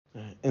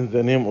In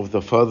the name of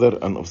the Father,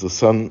 and of the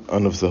Son,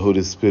 and of the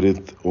Holy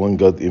Spirit, one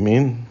God,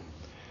 Amen.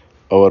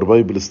 Our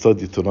Bible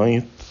study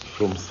tonight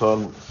from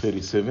Psalm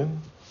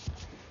 37.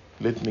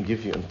 Let me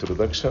give you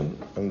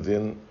introduction, and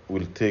then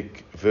we'll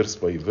take verse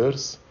by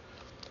verse.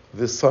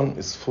 This psalm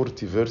is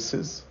 40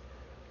 verses.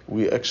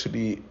 We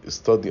actually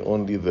study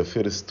only the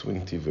first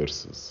 20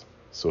 verses,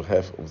 so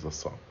half of the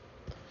psalm.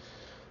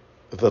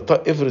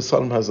 Every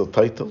psalm has a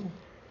title.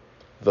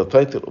 The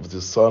title of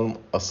this psalm,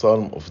 a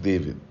Psalm of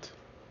David,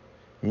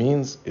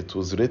 means it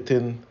was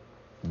written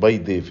by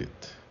David.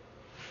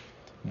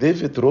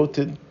 David wrote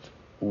it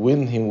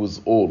when he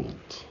was old.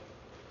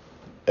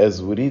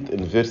 As we read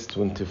in verse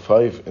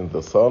 25 in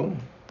the psalm,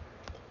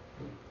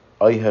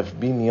 I have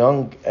been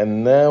young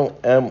and now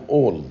am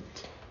old.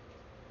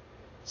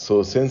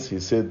 So since he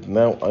said,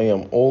 now I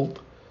am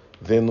old,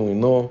 then we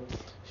know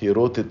he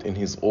wrote it in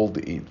his old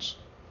age.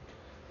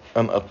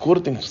 And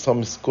according to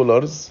some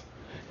scholars,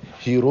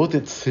 he wrote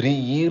it 3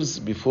 years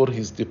before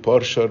his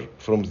departure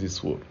from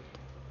this world.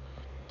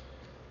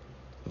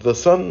 The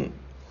psalm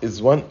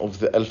is one of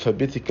the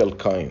alphabetical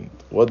kind.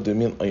 What do you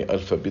mean by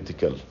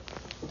alphabetical?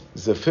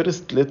 The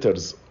first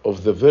letters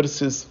of the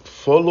verses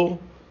follow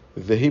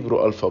the Hebrew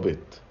alphabet.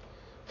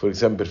 For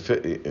example, if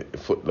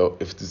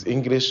it is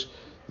English,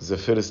 the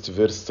first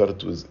verse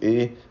starts with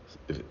A,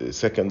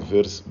 second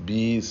verse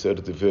B,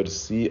 third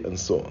verse C, and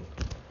so on.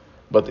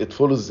 But it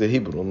follows the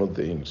Hebrew, not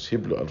the English,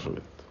 Hebrew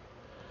alphabet.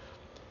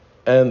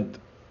 And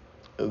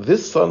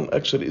this psalm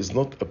actually is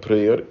not a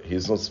prayer. He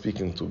is not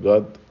speaking to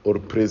God or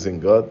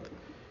praising God.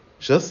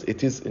 Just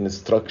it is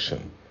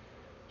instruction.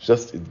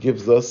 Just it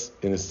gives us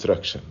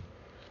instruction.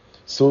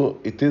 So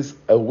it is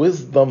a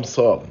wisdom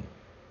psalm,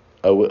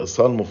 a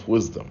psalm of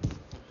wisdom,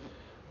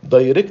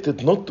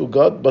 directed not to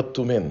God but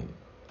to men.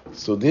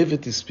 So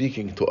David is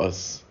speaking to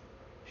us.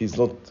 He's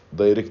not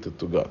directed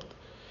to God.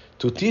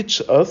 To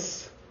teach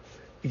us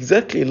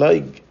exactly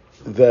like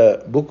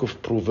the book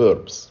of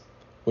Proverbs.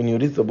 When you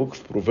read the book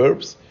of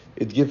Proverbs,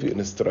 it gives you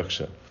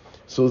instruction.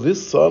 So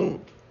this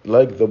psalm,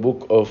 like the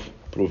book of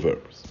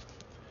Proverbs.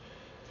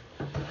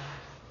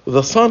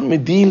 The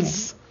psalm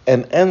deals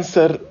and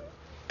answers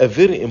a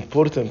very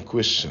important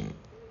question: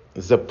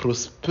 the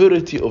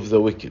prosperity of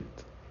the wicked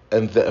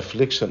and the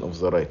affliction of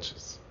the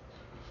righteous.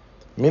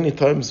 Many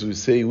times we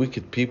say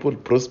wicked people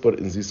prosper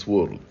in this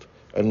world,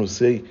 and we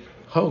say,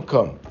 how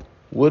come?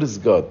 Where is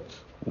God?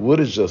 Where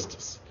is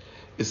justice?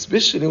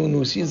 Especially when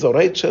we see the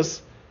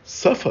righteous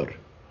suffer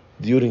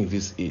during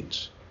this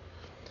age.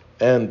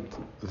 And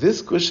this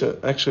question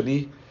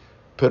actually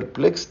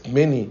perplexed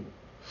many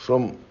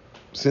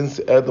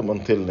since Adam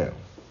until now.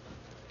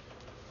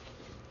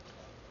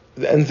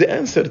 And the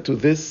answer to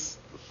this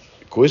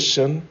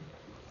question,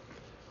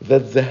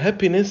 that the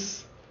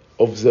happiness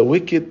of the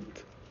wicked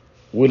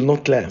will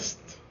not last.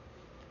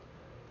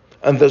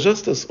 And the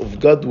justice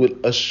of God will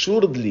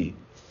assuredly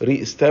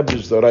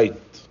reestablish the right.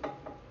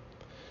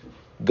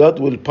 God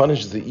will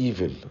punish the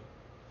evil,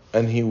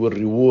 and he will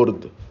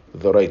reward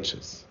the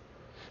righteous.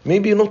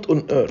 Maybe not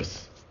on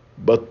earth,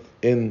 but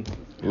in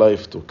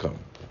life to come.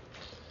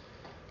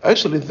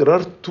 Actually, there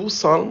are 2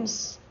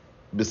 psalms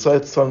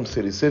besides Psalm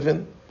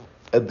 37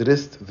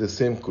 addressed the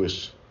same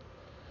question.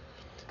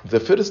 The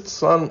first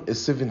psalm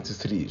is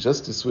 73,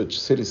 just to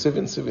switch,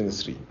 37,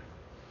 73.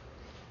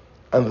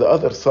 And the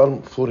other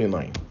psalm,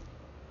 49.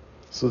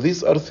 So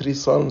these are 3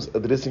 psalms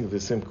addressing the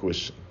same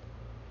question.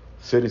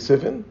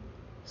 37,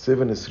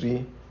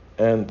 73,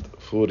 and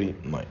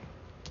 49.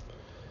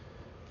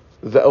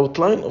 The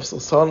outline of the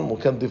psalm, we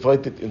can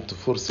divide it into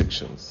 4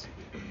 sections.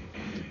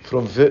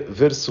 From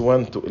verse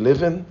 1 to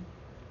 11,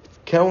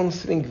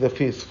 counseling the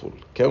faithful,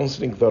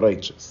 counseling the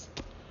righteous.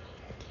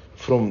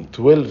 From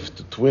 12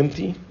 to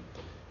 20,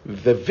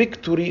 the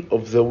victory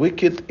of the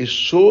wicked is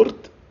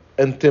short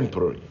and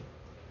temporary.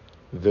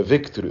 The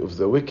victory of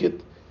the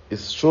wicked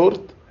is short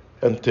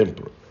and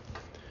temporary.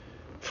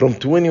 From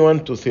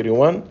 21 to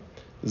 31,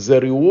 the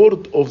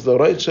reward of the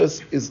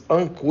righteous is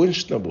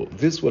unquestionable.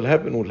 This will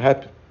happen.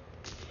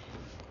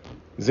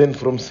 Then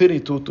from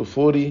 32 to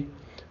 40,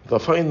 the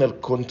final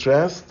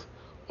contrast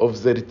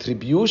of the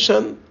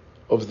retribution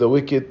of the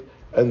wicked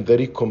and the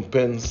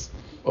recompense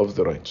of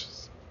the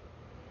righteous.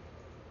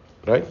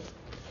 Right?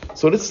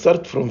 So let's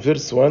start from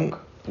verse 1.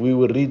 We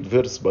will read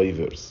verse by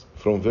verse.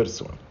 From verse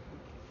 1.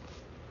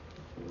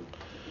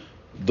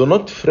 Do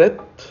not fret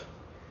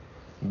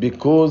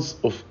because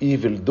of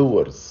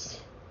evildoers,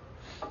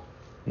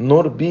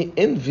 nor be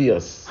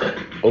envious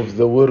of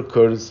the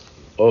workers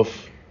of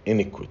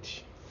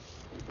iniquity.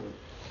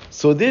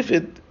 So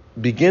David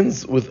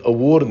begins with a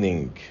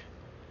warning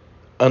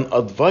and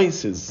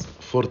advises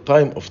for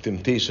time of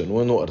temptation,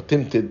 when we are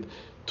tempted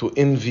to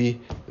envy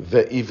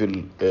the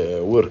evil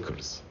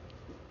workers.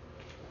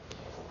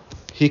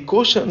 He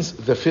cautions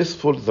the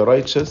faithful, the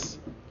righteous,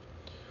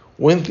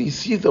 when they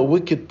see the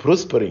wicked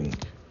prospering,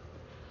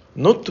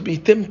 not to be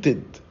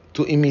tempted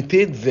to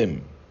imitate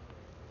them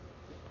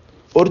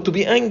or to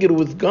be angry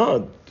with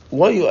God.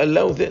 Why you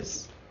allow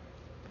this?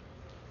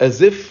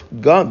 As if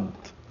God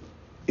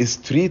is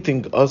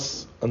treating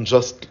us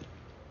unjustly.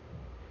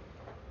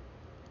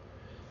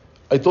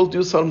 I told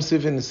you Psalm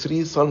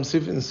 73. Psalm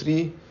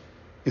 73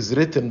 is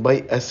written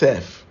by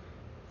Asaph,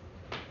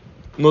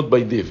 not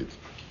by David.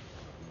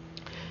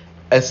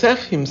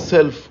 Asaph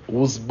himself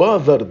was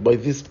bothered by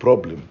this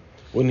problem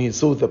when he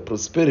saw the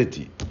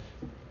prosperity,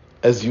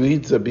 as you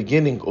read the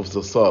beginning of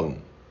the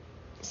Psalm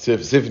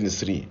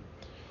 73,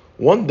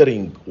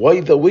 wondering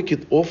why the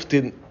wicked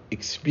often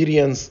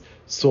experience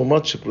so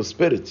much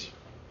prosperity.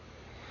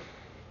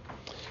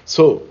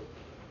 So,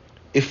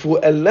 if we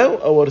allow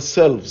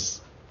ourselves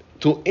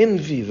to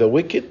envy the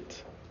wicked,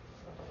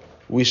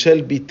 we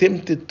shall be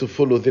tempted to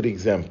follow their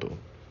example.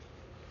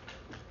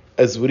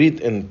 As we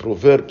read in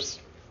Proverbs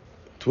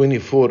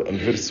 24 and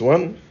verse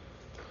 1,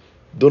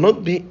 do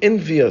not be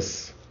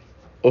envious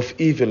of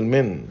evil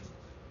men,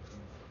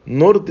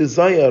 nor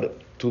desire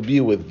to be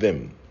with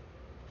them.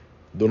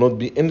 Do not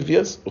be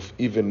envious of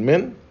evil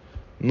men,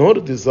 nor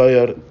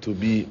desire to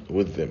be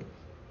with them.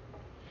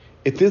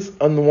 It is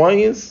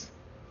unwise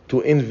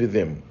to envy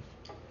them.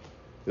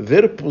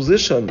 Their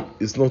position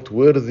is not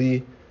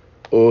worthy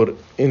or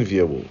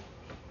enviable.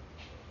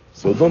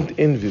 So don't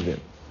envy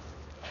them.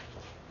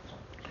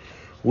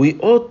 We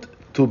ought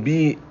to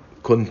be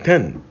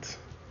content.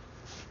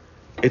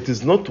 It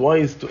is not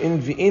wise to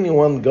envy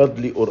anyone,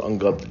 godly or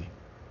ungodly.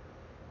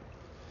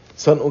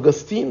 St.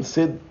 Augustine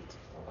said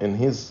in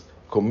his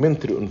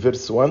commentary on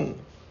verse 1,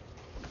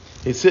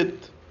 he said,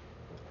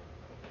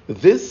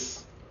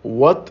 this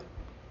what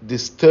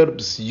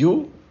disturbs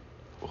you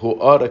who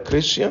are a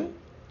Christian?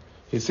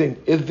 He's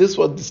saying, is this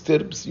what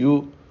disturbs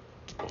you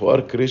who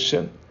are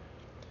Christian?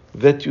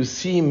 That you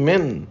see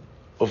men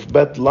of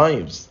bad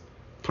lives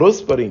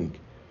prospering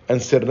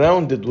and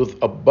surrounded with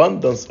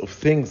abundance of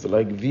things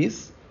like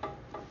these?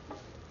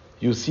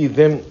 You see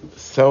them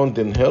sound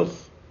in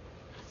health,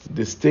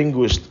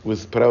 distinguished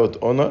with proud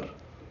honor,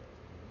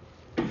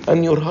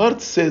 and your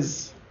heart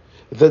says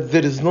that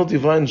there is no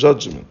divine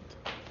judgment,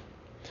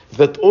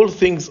 that all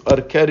things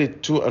are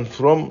carried to and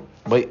from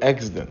by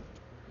accident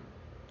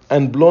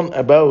and blown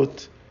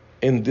about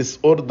in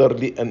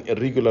disorderly and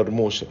irregular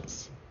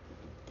motions.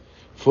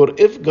 For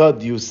if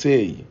God, you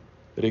say,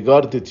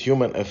 regarded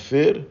human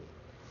affair,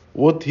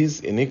 would his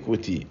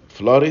iniquity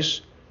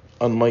flourish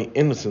and my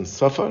innocence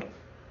suffer?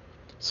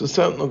 So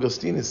St.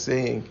 Augustine is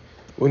saying,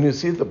 when you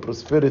see the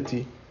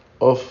prosperity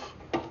of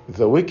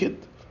the wicked,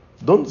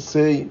 don't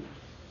say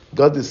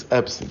God is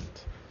absent.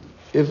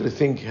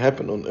 Everything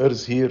happen on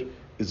earth here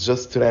is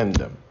just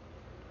random.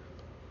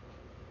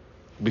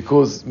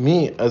 Because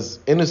me as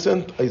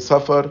innocent, I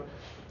suffer,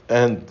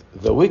 and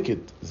the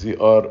wicked, they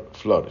are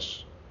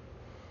flourish.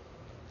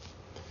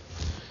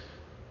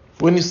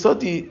 When you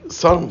study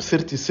Psalm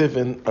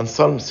 37 and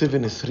Psalm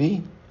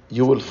 73,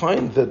 you will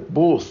find that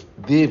both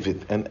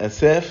David and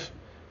Asaph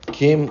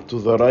came to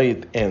the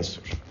right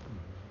answer,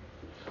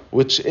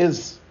 which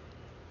is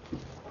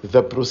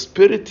the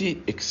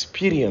prosperity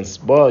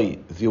experienced by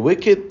the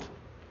wicked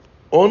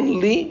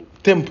only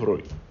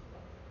temporary.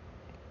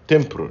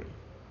 Temporary.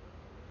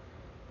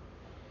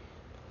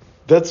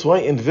 That's why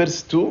in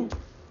verse 2,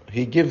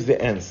 he gives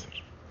the answer.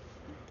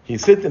 He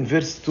said in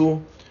verse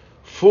 2,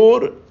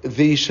 for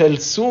they shall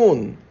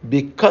soon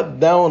be cut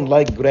down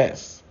like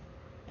grass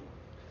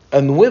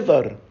and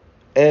wither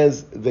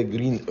as the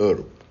green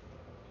herb.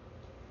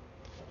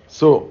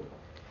 So,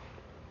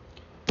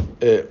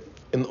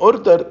 in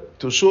order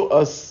to show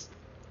us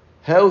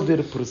how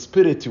their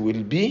prosperity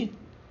will be,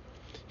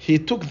 he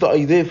took the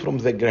idea from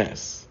the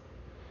grass.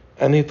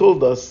 And he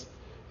told us,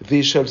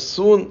 they shall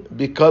soon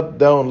be cut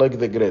down like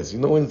the grass. You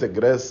know when the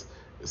grass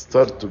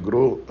starts to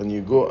grow and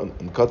you go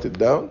and cut it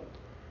down?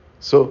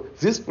 So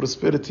this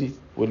prosperity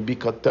will be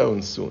cut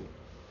down soon.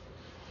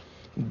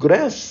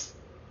 Grass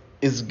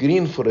is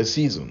green for a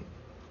season.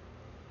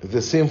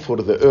 The same for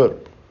the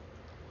herb.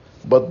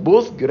 But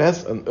both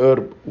grass and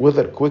herb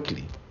wither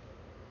quickly.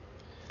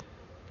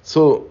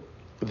 So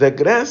the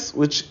grass,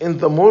 which in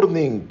the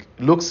morning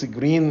looks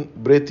green,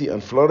 pretty,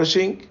 and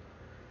flourishing,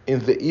 in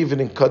the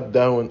evening cut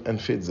down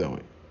and fades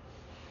away.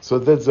 So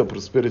that's the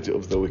prosperity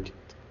of the wicked.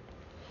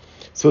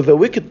 So the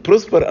wicked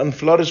prosper and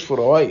flourish for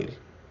a while.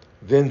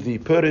 Then they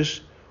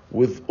perish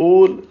with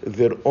all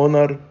their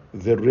honor,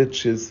 their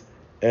riches,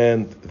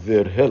 and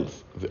their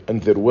health, and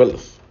their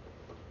wealth.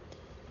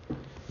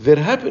 Their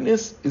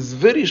happiness is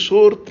very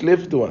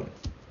short-lived one.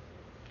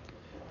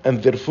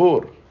 And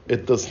therefore,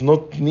 it does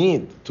not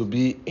need to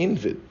be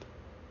envied,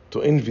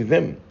 to envy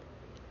them,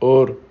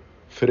 or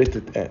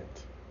fretted at.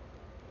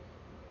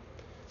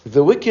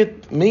 The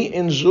wicked may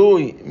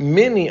enjoy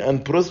many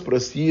and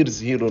prosperous years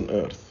here on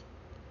earth,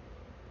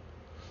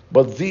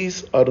 but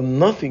these are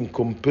nothing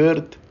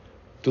compared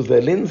to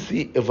the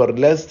lengthy,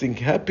 everlasting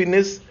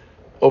happiness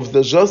of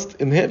the just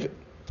in heaven.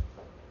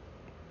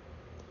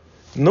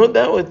 No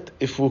doubt,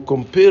 if we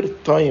compare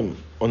time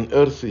on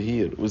earth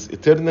here with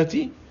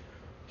eternity,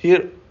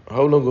 here,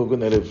 how long are we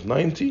going to live?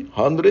 90?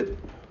 100?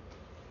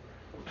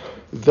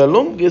 The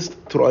longest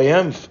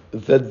triumph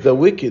that the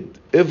wicked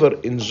ever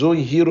enjoy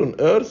here on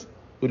earth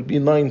will be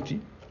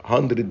 90,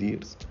 100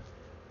 years.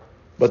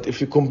 But if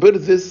you compare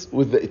this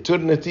with the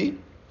eternity,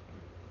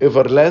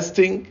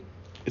 everlasting,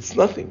 it's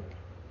nothing.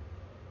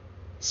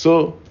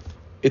 So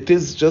it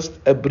is just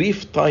a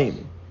brief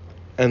time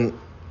and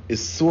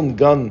is soon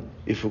gone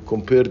if you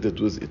compared it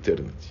with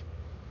eternity.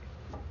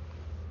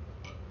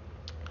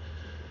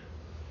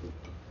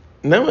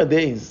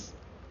 Nowadays,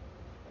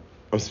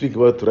 I'm speaking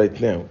about right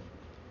now,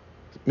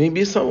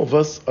 maybe some of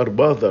us are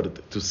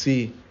bothered to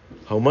see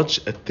how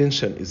much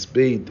attention is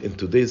paid in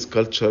today's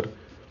culture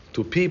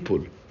to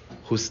people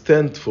who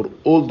stand for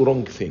all the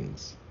wrong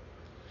things.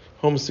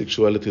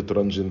 Homosexuality,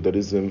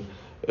 transgenderism,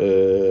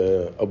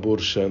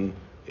 abortion,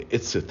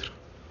 etc.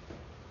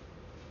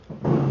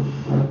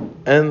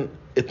 And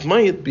it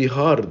might be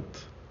hard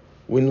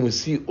when we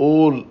see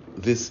all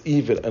this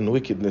evil and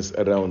wickedness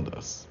around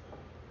us.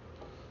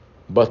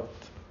 But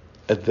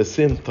at the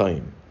same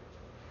time,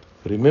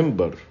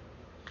 remember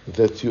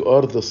that you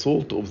are the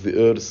salt of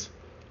the earth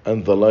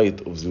and the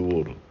light of the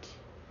world.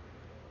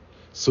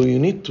 So you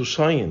need to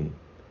shine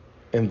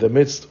in the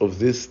midst of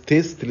this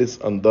tasteless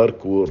and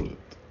dark world.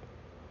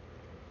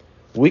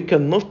 We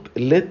cannot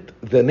let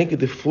the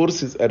negative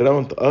forces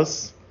around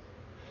us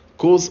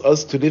cause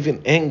us to live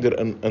in anger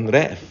and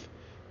wrath,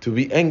 to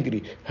be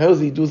angry. How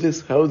they do this?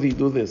 How they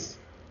do this?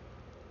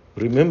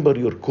 Remember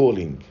your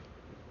calling.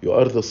 You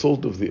are the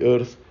salt of the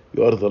earth.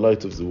 You are the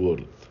light of the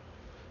world.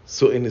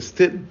 So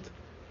instead,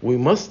 we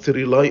must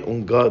rely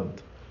on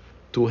God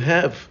to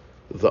have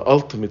the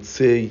ultimate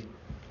say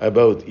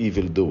about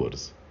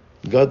evildoers.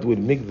 God will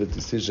make the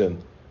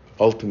decision,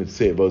 ultimate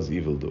say about the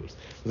evildoers.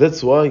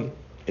 That's why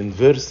in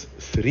verse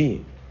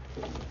 3,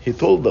 he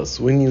told us,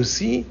 when you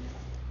see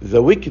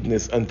the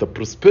wickedness and the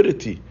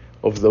prosperity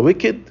of the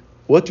wicked,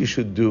 what you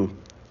should do.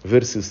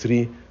 Verse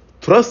 3,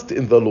 trust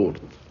in the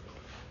Lord.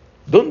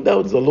 Don't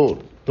doubt the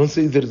Lord. Don't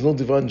say there is no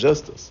divine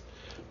justice.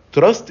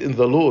 Trust in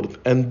the Lord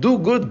and do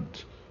good.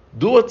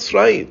 Do what's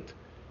right.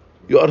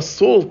 You are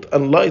salt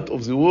and light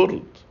of the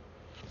world.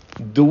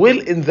 Dwell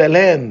in the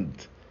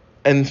land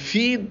and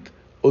feed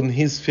on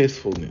his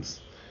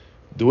faithfulness.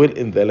 Dwell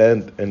in the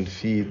land and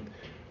feed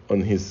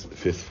on his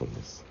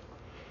faithfulness.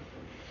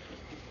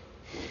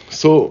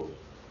 So,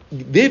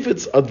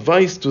 David's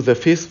advice to the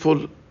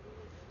faithful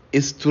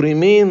is to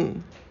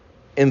remain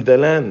in the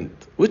land.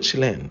 Which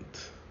land?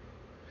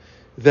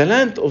 The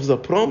land of the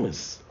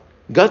promise.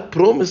 God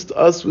promised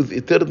us with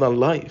eternal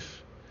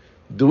life.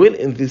 Dwell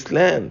in this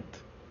land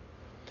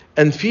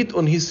and feed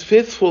on his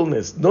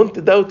faithfulness.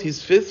 Don't doubt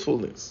his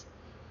faithfulness.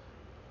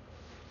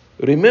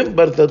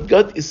 Remember that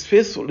God is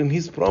faithful in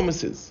his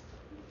promises,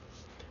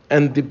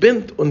 and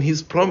depend on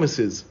his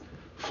promises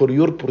for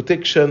your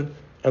protection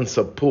and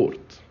support.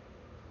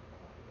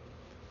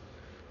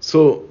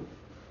 So,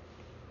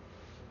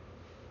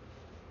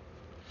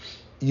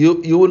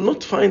 you will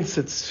not find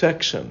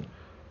satisfaction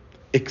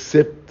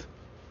except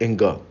in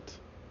God.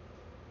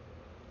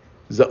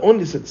 The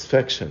only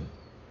satisfaction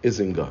is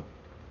in God.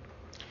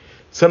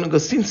 St.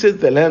 Augustine said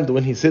the land,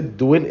 when he said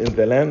dwell in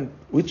the land,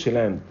 which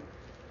land?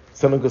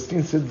 St.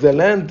 Augustine said the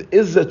land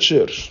is the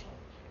church,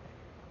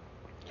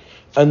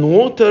 and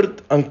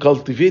watered and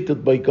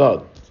cultivated by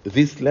God.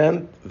 This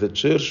land, the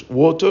church,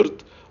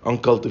 watered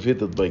and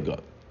cultivated by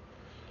God.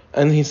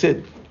 And he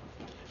said,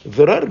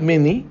 there are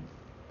many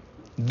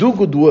do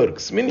good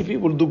works. Many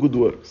people do good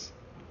works.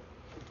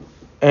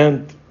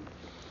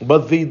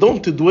 But they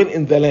don't dwell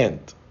in the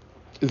land.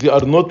 They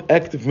are not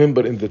active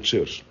member in the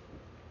church.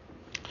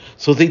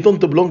 So they don't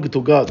belong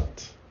to God.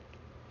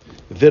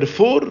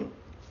 Therefore,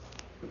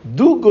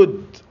 do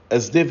good,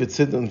 as David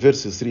said in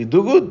verse 3,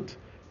 do good,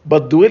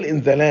 but dwell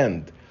in the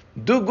land.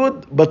 Do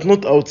good, but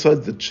not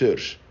outside the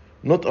church,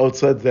 not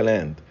outside the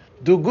land.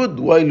 Do good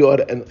while you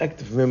are an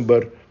active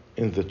member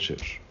in the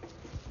church.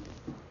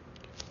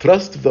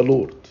 Trust the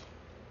Lord.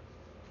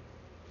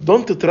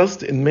 Don't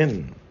trust in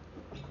men.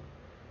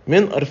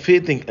 Men are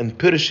fading and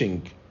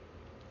perishing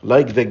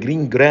like the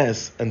green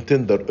grass and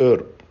tender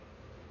herb.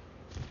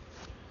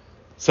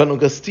 St.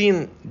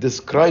 Augustine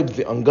describes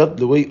the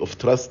ungodly way of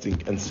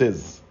trusting and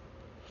says,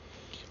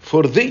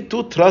 for they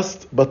too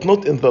trust, but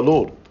not in the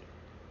Lord.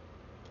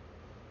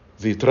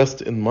 They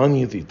trust in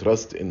money, they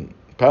trust in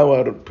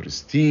power,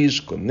 prestige,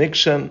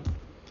 connection,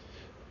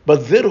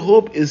 but their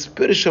hope is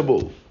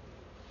perishable.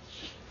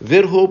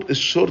 Their hope is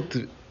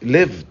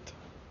short-lived,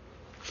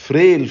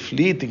 frail,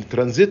 fleeting,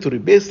 transitory,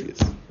 baseless.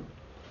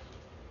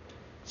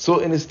 So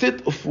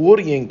instead of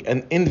worrying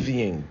and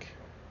envying,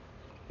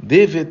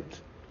 David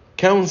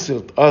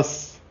counseled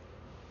us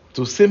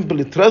to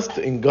simply trust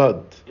in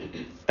God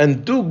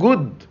and do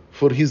good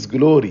for his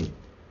glory.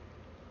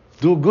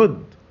 Do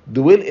good,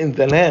 dwell in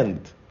the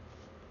land,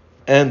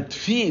 and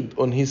feed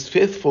on his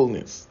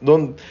faithfulness.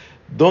 Don't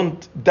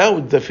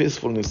doubt the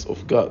faithfulness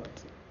of God.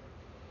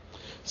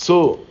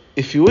 So,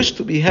 if you wish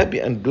to be happy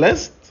and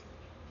blessed,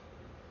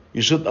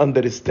 you should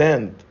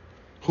understand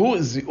who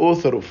is the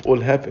author of all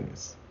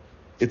happiness.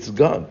 It's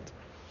God.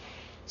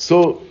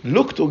 So,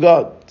 look to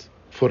God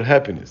for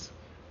happiness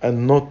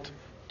and not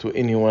to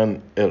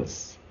anyone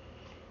else.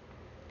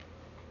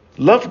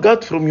 Love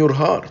God from your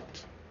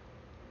heart.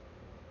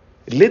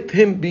 Let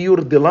him be your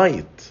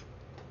delight,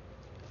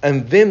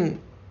 and then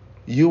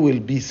you will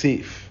be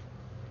safe.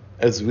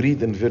 As we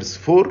read in verse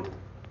 4,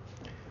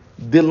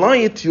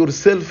 Delight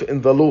yourself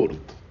in the Lord,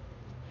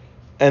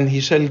 and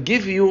he shall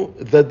give you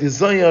the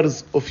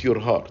desires of your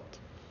heart.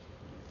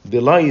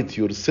 Delight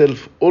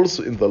yourself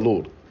also in the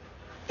Lord,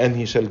 and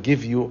he shall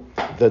give you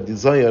the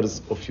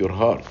desires of your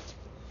heart.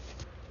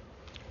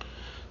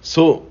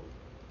 So,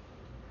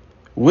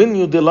 when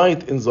you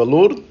delight in the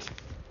Lord,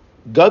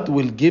 God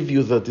will give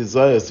you the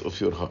desires of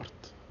your heart.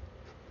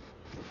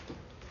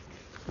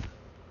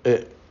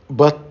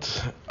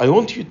 But I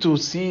want you to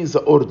see the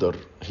order.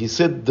 He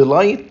said,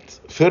 delight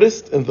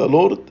first in the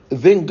Lord,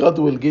 then God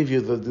will give you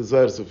the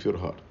desires of your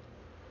heart.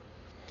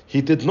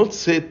 He did not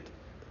say,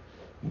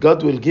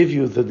 God will give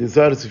you the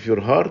desires of your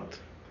heart,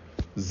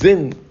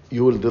 then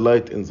you will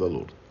delight in the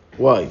Lord.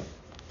 Why?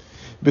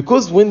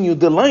 Because when you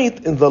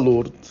delight in the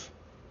Lord,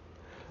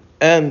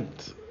 and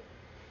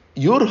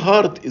your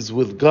heart is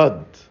with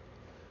God,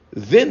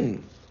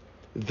 then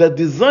the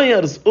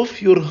desires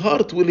of your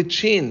heart will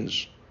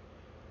change.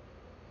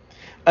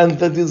 And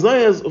the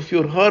desires of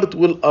your heart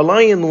will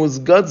align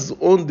with God's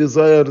own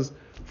desires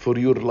for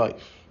your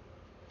life.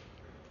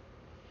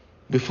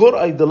 Before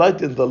I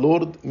delight in the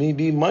Lord,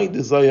 maybe my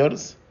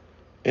desires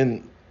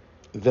in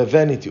the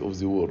vanity of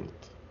the world.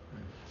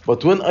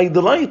 But when I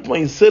delight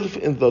myself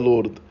in the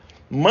Lord,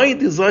 my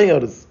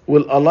desires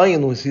will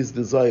align with his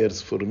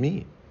desires for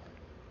me.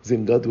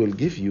 Then God will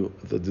give you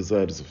the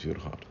desires of your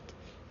heart.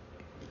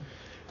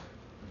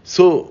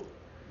 So,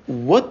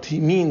 what he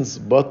means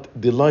but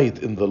delight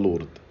in the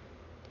Lord?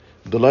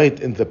 Delight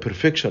in the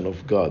perfection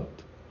of God.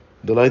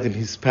 Delight in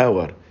his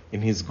power,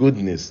 in his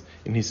goodness,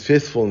 in his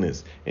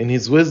faithfulness, in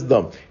his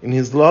wisdom, in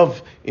his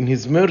love, in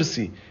his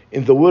mercy,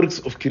 in the works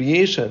of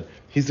creation,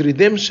 his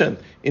redemption,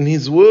 in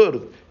his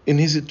word, in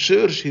his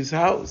church, his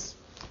house.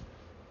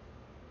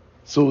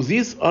 So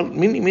these are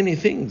many, many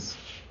things.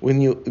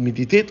 When you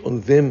meditate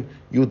on them,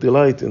 you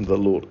delight in the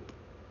Lord.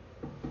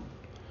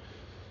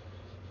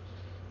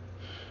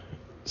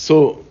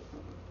 So,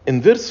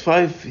 in verse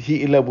 5,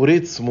 he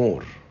elaborates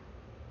more.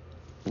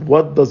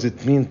 What does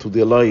it mean to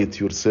delight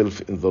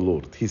yourself in the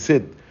Lord? He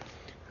said,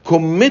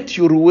 commit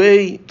your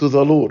way to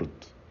the Lord.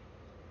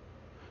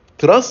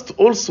 Trust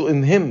also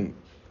in him,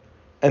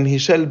 and he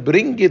shall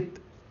bring it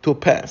to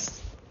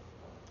pass.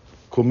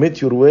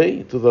 Commit your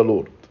way to the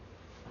Lord.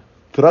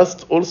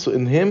 Trust also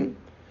in him,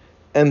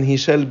 and he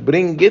shall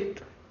bring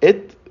it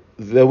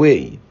the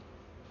way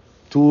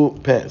to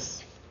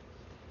pass.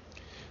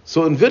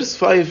 So in verse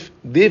 5,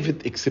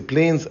 David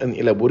explains and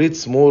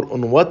elaborates more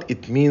on what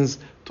it means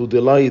to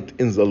delight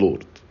in the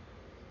Lord.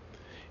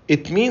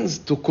 It means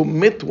to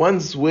commit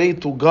one's way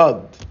to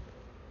God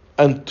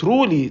and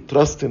truly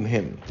trust in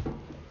him.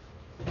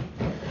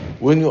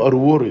 When you are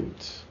worried,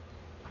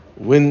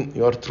 when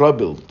you are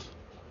troubled,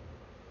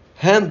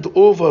 hand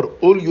over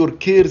all your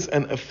cares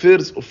and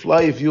affairs of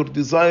life, your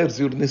desires,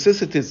 your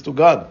necessities to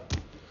God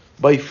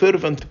by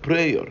fervent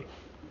prayer,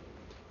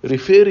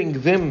 referring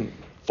them,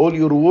 all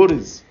your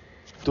worries,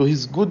 to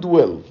his good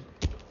will,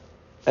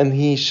 and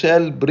he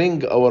shall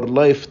bring our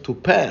life to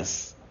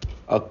pass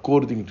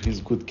according to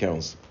his good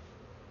counsel.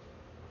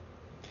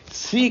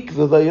 Seek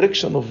the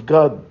direction of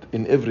God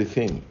in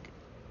everything.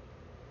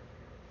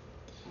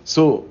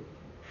 So,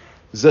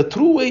 the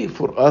true way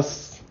for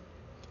us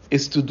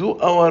is to do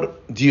our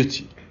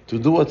duty, to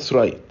do what's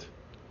right.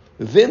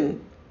 Then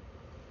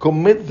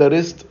commit the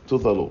rest to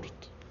the Lord.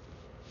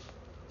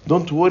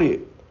 Don't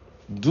worry.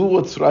 Do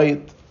what's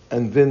right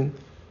and then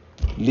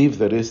leave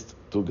the rest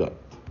to God.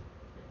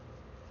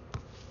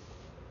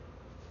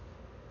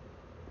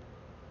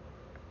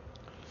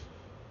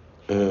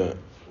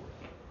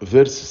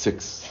 Verse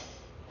 6.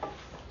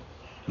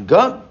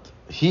 God,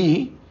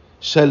 he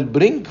shall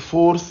bring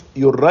forth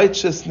your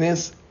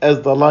righteousness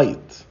as the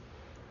light,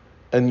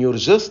 and your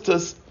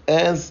justice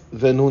as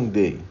the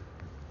noonday.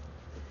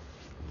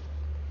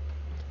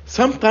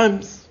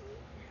 Sometimes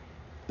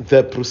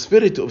the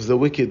prosperity of the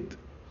wicked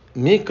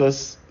make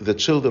us, the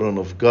children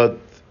of God,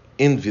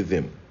 envy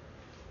them,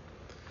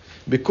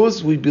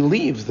 because we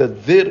believe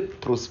that their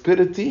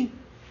prosperity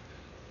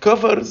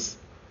covers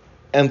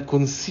and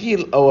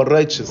conceal our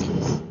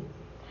righteousness.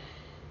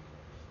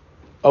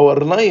 Our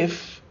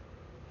life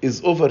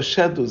is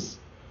overshadowed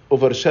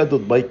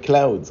by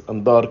clouds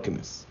and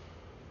darkness.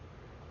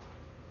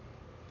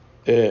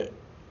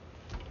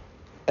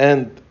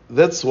 And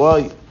that's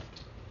why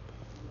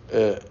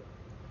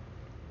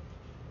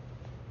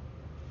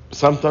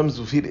sometimes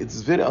we feel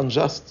it's very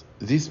unjust.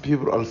 These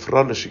people are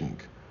flourishing,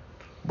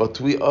 but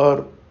we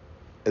are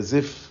as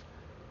if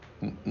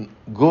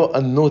go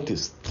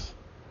unnoticed.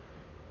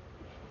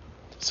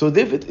 So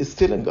David is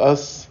telling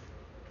us,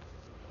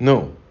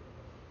 no,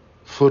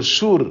 for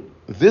sure,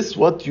 this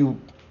what you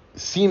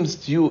seems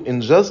to you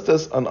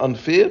injustice and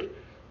unfair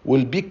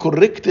will be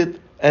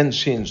corrected and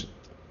changed.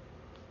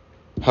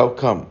 How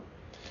come?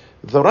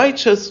 The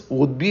righteous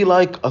would be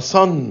like a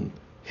sun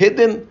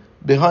hidden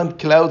behind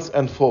clouds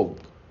and fog.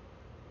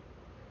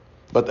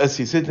 But as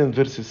he said in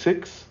verse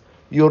 6,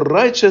 your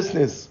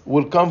righteousness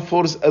will come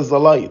forth as the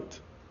light.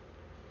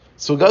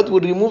 So God will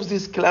remove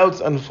these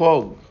clouds and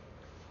fog,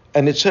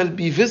 and it shall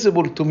be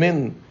visible to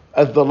men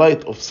as the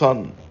light of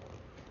sun.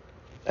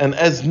 and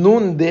as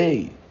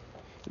noonday,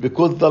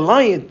 because the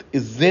light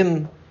is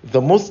then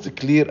the most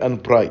clear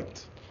and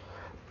bright.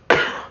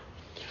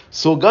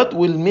 So God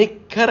will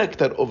make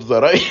character of the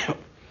right.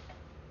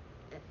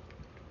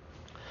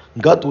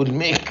 God will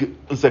make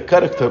the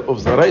character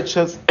of the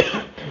righteous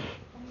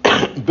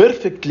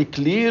perfectly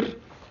clear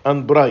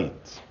and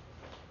bright.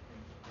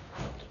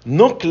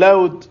 No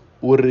cloud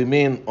will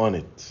remain on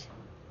it.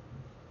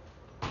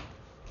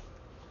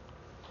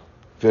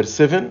 Verse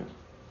 7,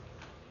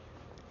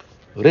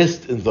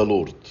 rest in the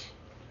Lord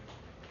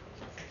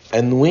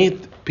and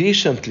wait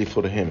patiently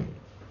for him.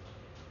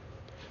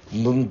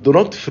 Do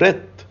not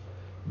fret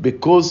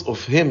because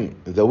of him,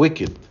 the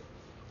wicked,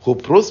 who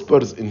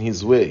prospers in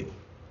his way,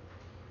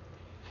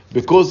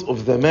 because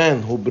of the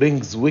man who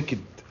brings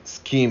wicked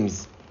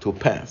schemes to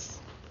pass.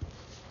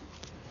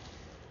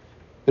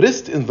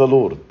 Rest in the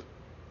Lord.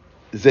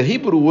 The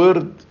Hebrew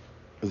word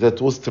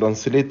that was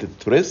translated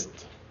rest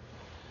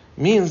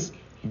means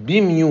be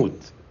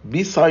mute,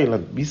 be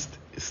silent, be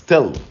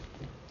still.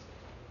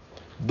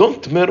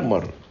 Don't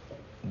murmur,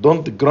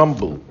 don't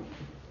grumble,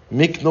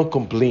 make no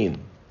complaint,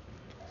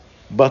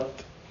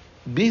 but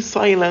be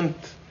silent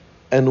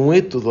and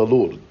wait to the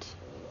Lord,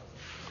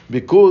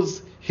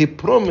 because he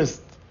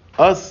promised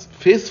us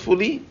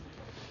faithfully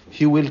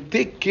he will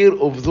take care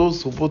of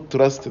those who put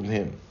trust in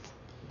him.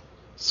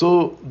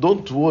 So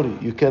don't worry,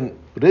 you can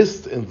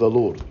rest in the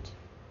Lord.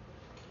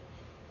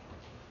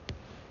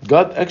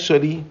 God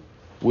actually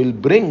will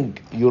bring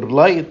your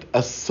light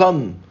as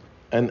sun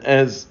and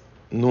as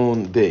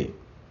noonday.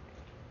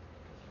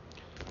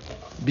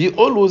 Be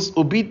always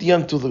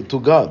obedient to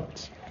God.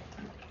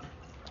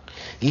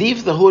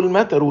 Leave the whole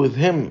matter with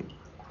him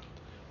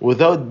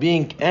without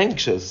being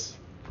anxious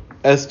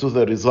as to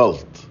the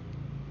result.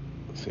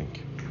 Thank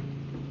you.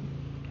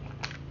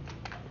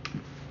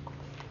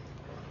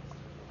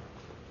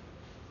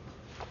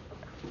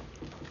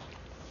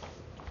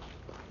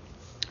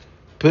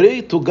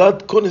 Pray to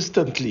God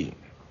constantly,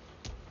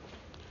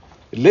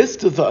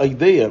 lest the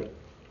idea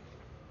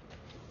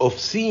of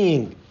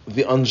seeing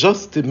the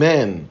unjust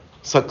man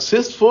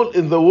successful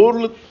in the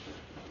world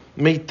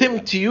may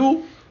tempt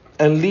you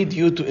and lead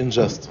you to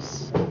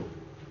injustice.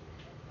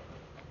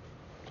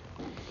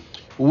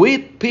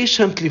 Wait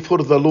patiently for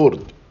the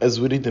Lord, as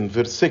we read in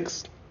verse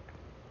 6.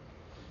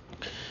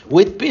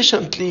 Wait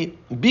patiently,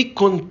 be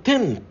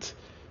content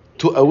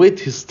to await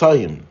his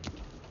time,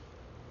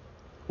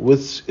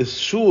 which is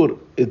sure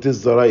it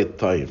is the right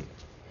time.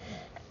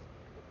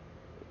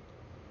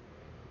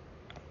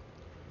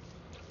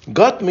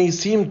 God may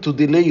seem to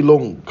delay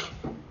long,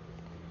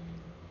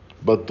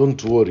 but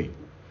don't worry,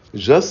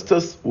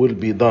 justice will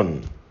be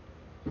done,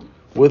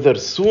 whether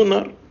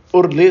sooner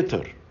or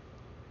later.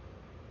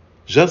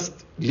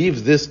 Just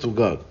leave this to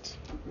God.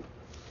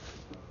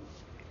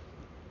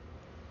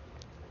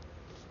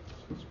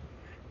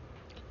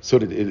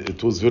 Sorry,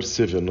 it was verse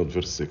 7, not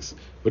verse 6.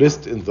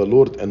 Rest in the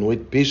Lord and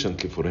wait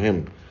patiently for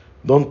him.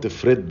 Don't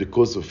fret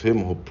because of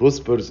him who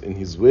prospers in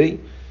his way,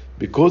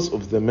 because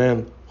of the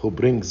man who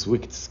brings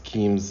wicked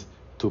schemes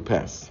to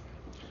pass.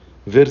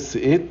 Verse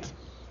 8,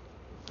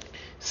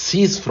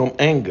 cease from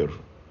anger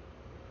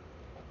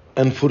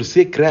and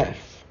forsake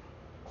wrath.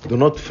 Do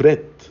not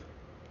fret.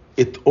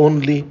 It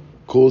only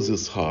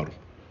causes harm.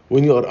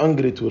 When you are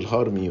angry, it will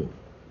harm you.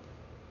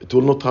 It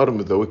will not harm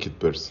the wicked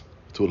person.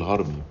 It will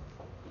harm you.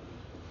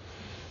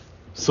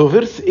 So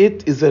verse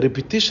 8 is a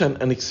repetition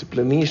and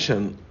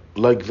explanation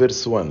like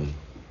verse 1.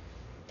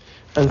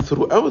 And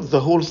throughout the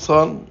whole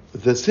psalm,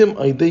 the same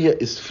idea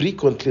is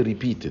frequently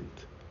repeated.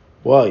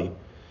 Why?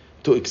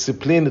 To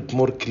explain it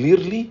more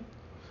clearly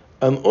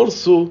and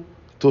also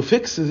to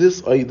fix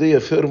this idea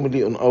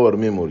firmly on our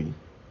memory.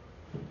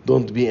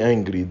 Don't be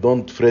angry,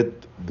 don't fret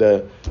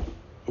the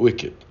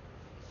wicked.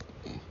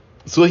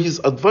 So he's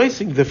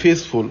advising the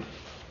faithful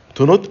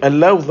to not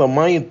allow the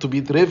mind to be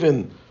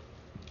driven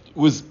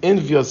with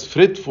envious,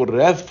 fretful,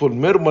 wrathful,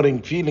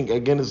 murmuring feeling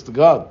against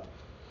God,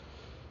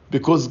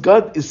 because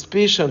God is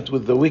patient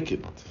with the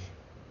wicked.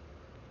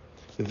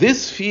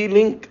 This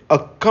feeling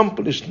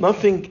accomplished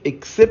nothing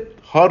except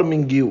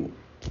harming you.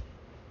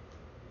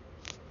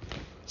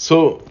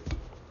 So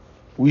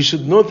we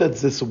should know that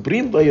the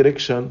supreme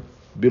direction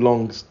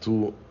belongs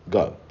to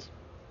God.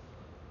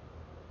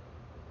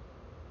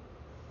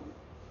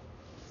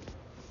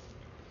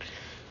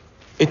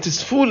 It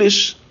is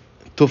foolish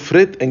to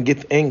fret and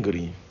get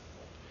angry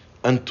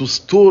and to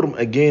storm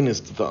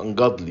against the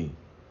ungodly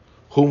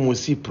whom we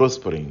see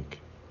prospering,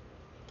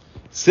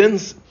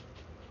 since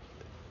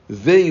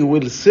they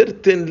will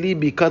certainly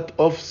be cut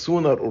off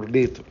sooner or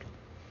later.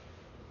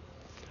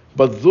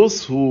 But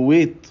those who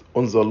wait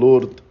on the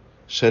Lord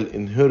shall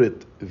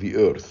inherit the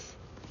earth.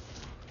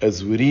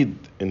 As we read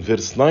in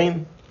verse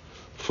 9,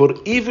 for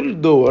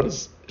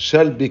evildoers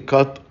shall be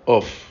cut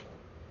off,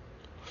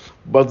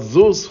 but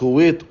those who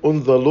wait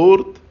on the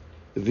Lord,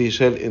 they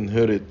shall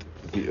inherit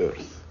the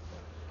earth.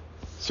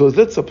 So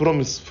that's a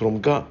promise from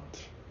God.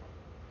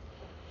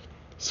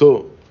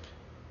 So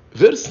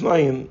verse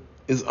 9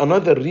 is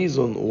another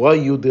reason why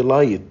you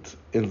delight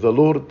in the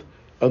Lord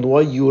and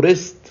why you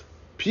rest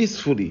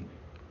peacefully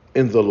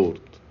in the Lord.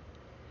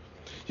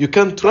 You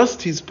can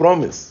trust his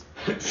promise,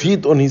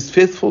 feed on his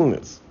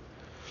faithfulness,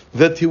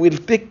 that he will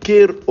take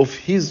care of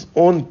his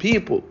own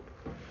people,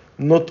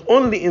 not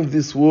only in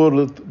this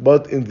world,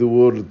 but in the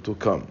world to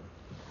come.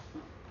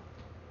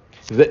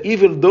 The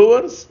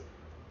evildoers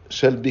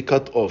shall be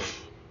cut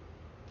off.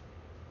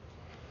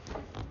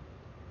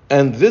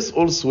 And this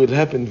also will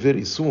happen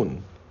very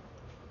soon.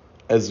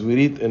 As we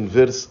read in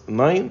verse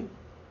 9,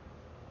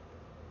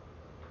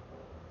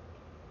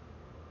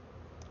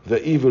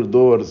 the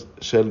evildoers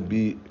shall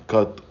be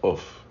cut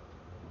off.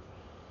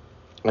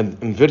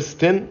 And in verse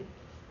 10,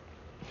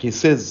 he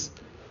says,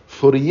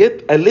 for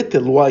yet a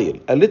little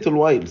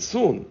while,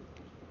 soon,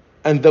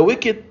 and the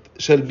wicked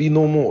shall be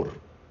no more.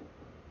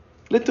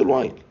 Little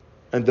while,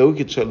 and the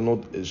wicked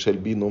shall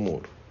be no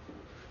more.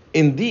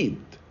 Indeed,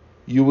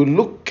 you will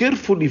look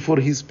carefully for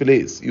his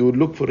place. You will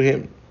look for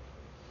him,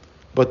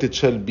 but it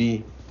shall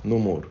be no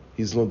more.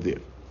 He's not there.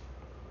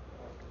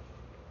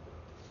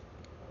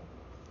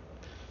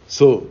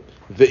 So,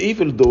 the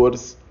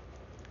evildoers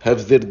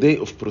have their day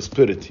of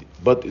prosperity,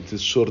 but it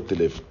is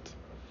short-lived.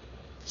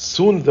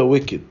 Soon the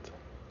wicked,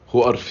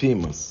 who are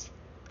famous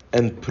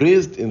and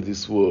praised in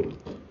this world,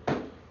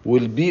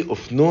 will be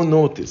of no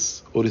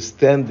notice or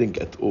standing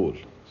at all.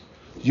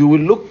 You will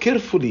look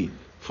carefully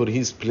for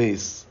his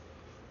place,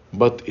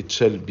 but it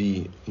shall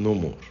be no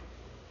more.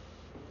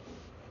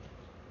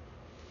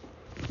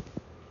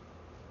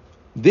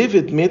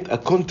 David made a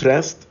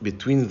contrast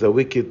between the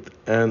wicked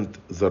and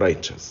the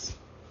righteous.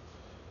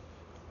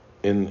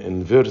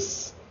 In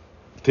verse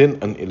 10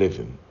 and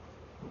 11.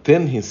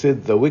 10 he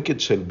said, the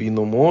wicked shall be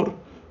no more.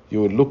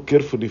 You will look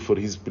carefully for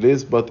his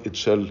place, but it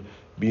shall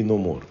be no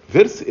more.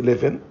 Verse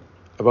 11,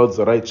 about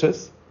the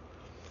righteous.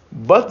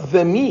 But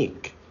the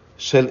meek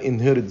shall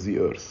inherit the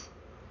earth,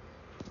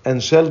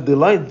 and shall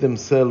delight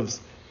themselves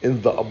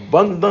in the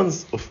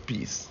abundance of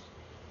peace.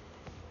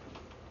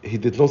 He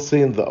did not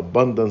say in the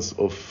abundance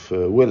of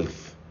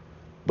wealth,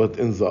 but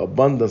in the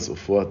abundance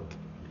of what?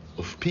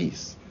 Of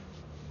peace.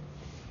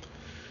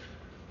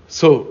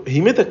 So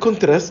he made a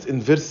contrast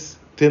in verse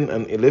 10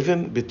 and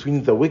 11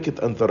 between the wicked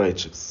and the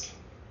righteous.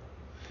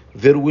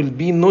 There will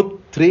be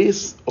no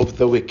trace of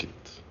the wicked,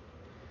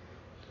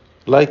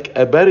 like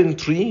a barren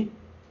tree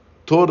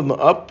torn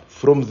up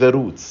from the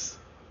roots,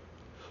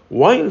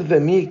 while the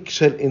meek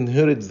shall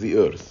inherit the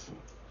earth.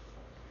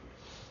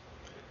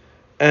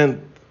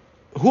 And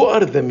who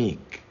are the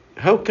meek?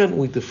 How can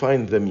we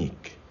define the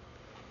meek?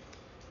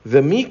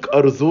 The meek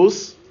are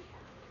those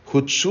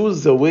who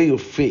choose the way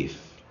of faith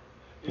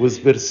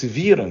with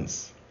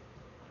perseverance.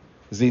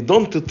 They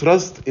don't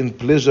trust in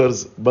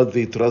pleasures, but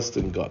they trust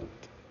in God.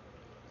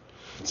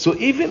 So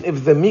even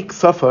if the meek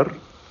suffer,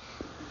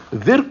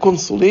 their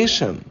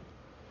consolation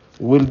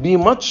will be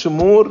much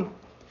more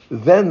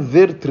than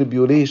their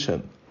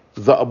tribulation,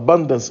 the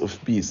abundance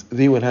of peace.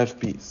 They will have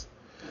peace.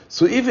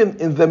 So even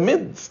in the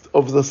midst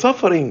of the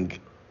suffering,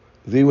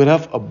 they will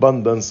have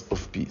abundance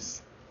of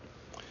peace.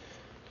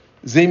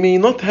 They may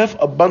not have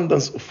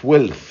abundance of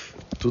wealth,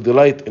 to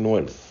delight in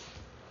wealth,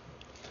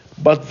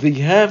 but they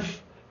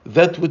have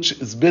that which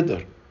is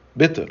better,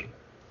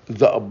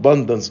 the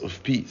abundance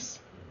of peace.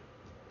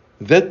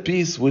 That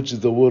peace which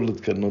the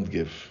world cannot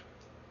give.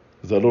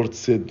 The Lord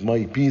said,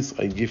 my peace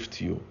I give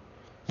to you.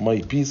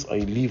 My peace I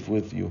leave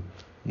with you,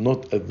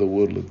 not as the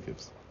world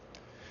gives.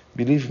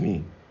 Believe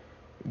me,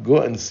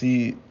 go and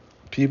see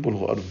people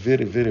who are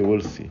very, very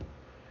wealthy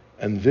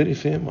and very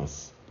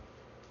famous,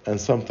 and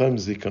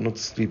sometimes they cannot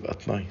sleep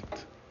at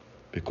night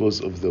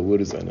because of the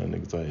worries and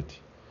anxiety.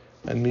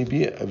 And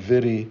maybe a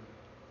very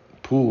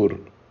poor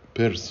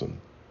person,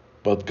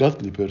 but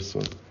godly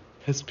person,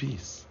 has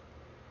peace.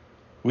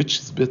 Which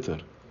is better,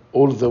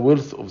 all the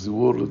wealth of the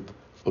world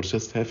or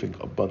just having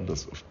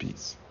abundance of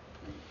peace?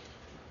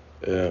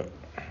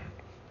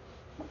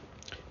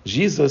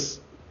 Jesus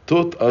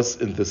taught us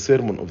in the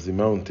Sermon of the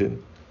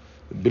Mountain,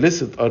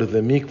 blessed are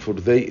the meek, for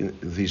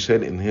they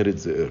shall inherit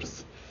the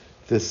earth.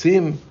 The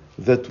same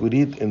that we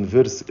read in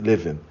verse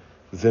 11,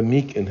 the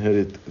meek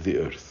inherit the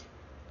earth.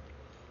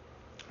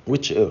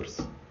 Which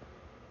earth?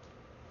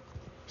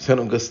 St.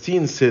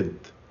 Augustine said,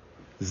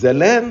 the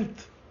land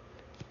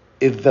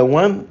is the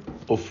one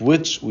of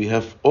which we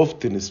have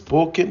often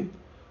spoken,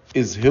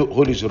 is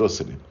Holy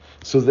Jerusalem.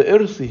 So the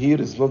earth here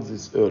is not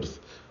this earth,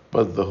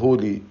 but the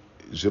Holy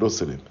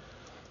Jerusalem.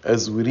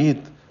 As we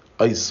read,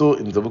 I saw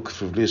in the book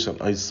of Revelation,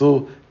 I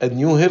saw a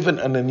new heaven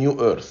and a new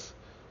earth.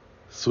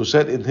 So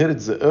shall inherit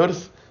the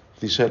earth,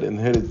 they shall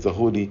inherit the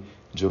Holy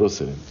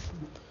Jerusalem.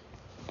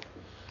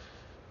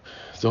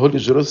 The Holy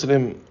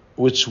Jerusalem,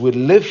 which will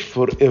live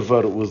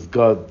forever with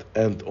God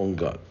and on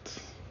God.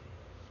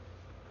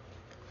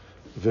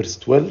 Verse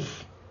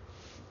 12.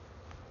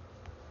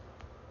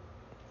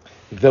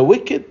 The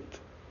wicked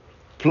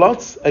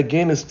plots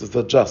against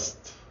the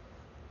just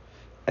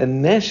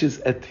and gnashes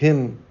at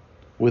him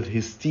with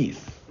his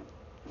teeth.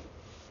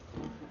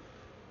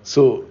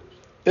 So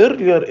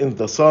earlier in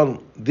the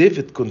Psalm,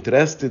 David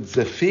contrasted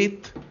the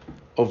fate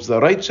of the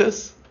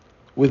righteous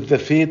with the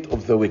fate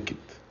of the wicked.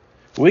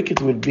 Wicked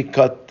will be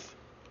cut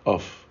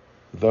off.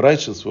 the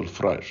righteous will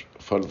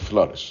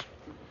flourish.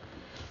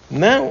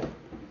 Now,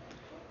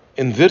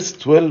 in verse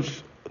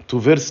 12 to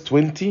verse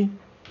 20,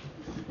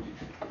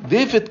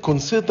 David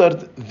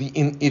considered the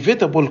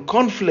inevitable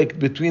conflict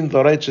between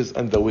the righteous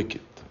and the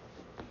wicked.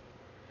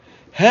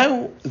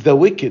 How the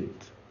wicked,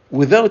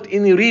 without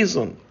any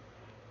reason,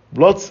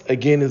 plots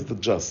against the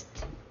just.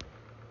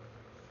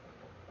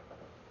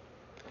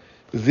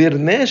 Their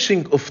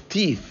gnashing of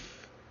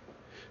teeth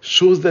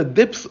shows the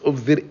depth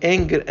of their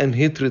anger and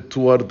hatred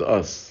toward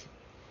us.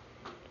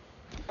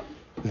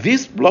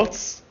 These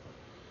plots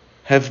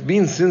have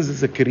been since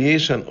the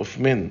creation of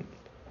men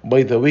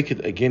by the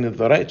wicked against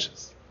the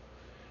righteous.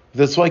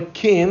 That's why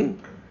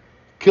Cain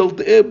killed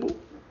Abel.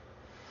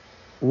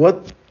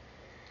 What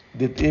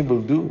did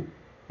Abel do?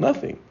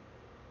 Nothing.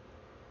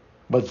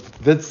 But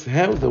that's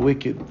how the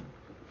wicked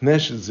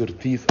gnashes their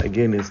teeth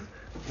against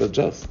the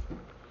just.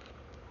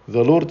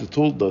 The Lord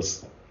told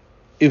us,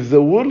 if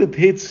the world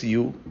hates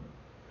you,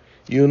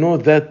 you know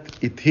that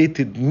it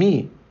hated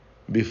me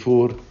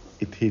before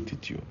it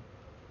hated you.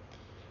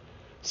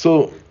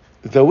 So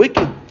the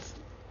wicked,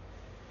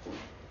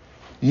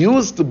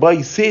 used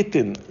by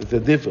Satan, the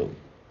devil,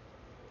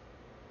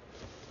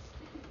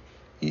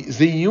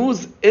 they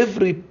use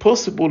every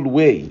possible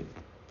way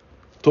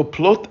to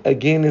plot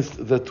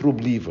against the true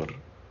believer,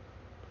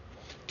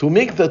 to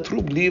make the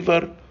true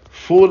believer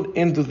fall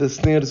into the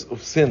snares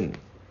of sin.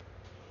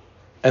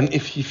 And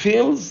if he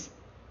fails,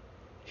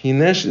 he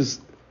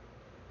gnashes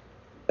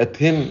at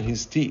him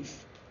his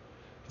teeth.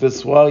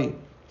 That's why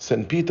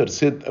St. Peter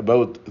said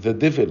about the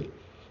devil,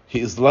 he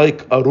is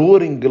like a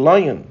roaring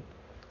lion,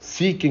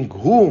 seeking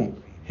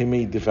whom he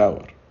may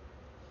devour.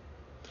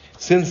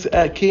 Since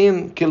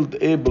Cain killed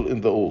Abel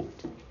in the old,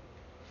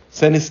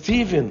 St.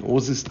 Stephen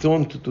was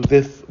stoned to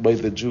death by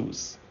the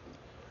Jews.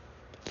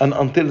 And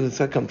until the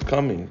second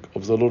coming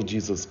of the Lord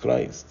Jesus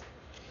Christ,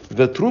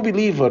 the true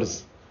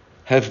believers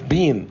have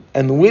been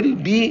and will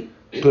be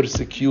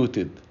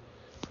persecuted,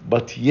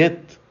 but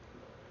yet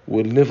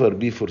will never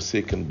be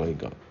forsaken by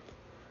God.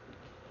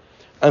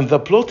 And the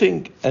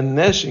plotting and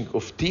gnashing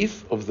of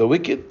teeth of the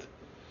wicked,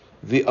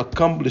 they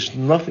accomplish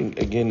nothing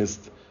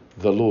against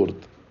the Lord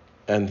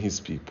and his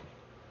people.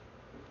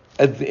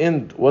 At the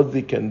end, what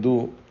they can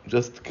do,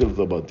 just kill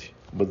the body,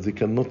 but they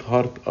cannot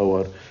hurt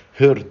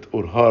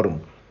or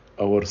harm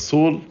our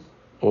soul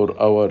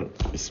or our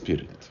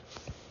spirit.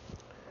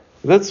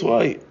 That's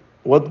why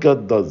what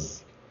God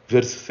does,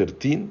 verse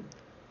 13,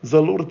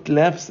 the Lord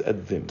laughs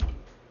at them,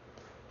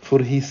 for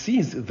he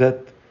sees that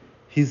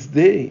his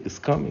day is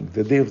coming,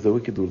 the day of the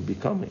wicked will be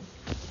coming.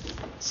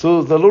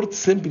 So the Lord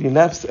simply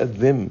laughs at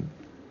them,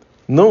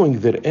 knowing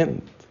their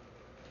end.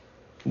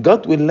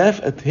 God will laugh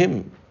at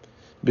him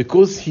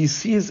because he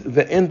sees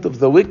the end of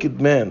the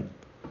wicked man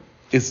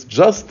is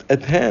just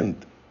at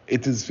hand.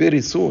 It is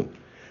very soon.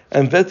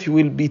 And that he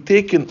will be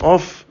taken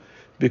off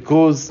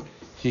because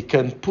he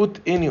can put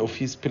any of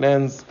his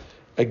plans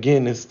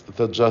against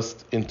the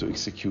just into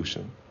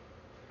execution.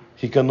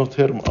 He cannot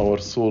harm our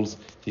souls.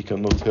 He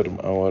cannot harm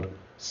our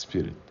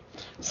spirit.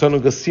 St.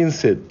 Augustine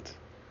said,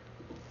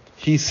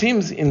 he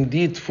seems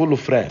indeed full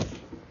of wrath,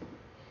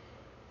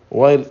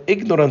 while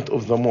ignorant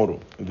of the morrow.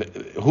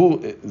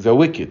 The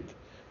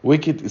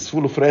wicked is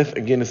full of wrath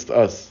against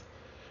us.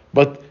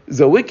 But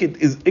the wicked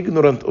is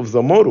ignorant of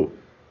the morrow.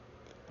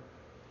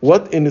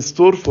 What in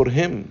store for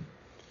him?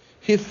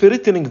 He is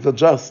threatening the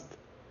just,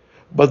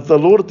 but the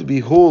Lord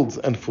beholds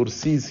and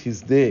foresees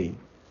his day.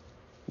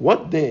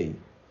 What day?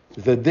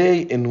 The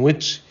day in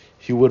which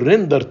he will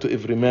render to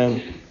every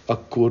man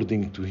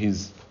according to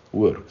his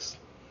works.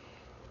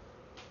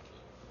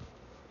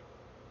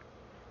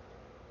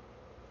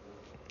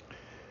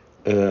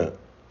 In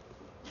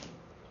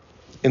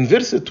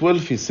verse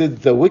 12 he said,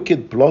 the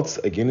wicked plots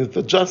against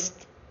the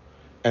just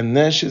and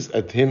gnashes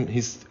at him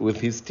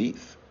with his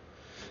teeth.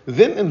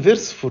 Then in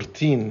verse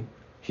 14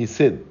 he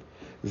said,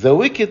 the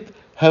wicked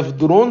have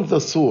drawn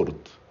the sword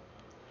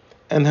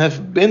and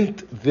have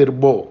bent their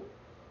bow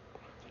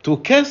to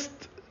cast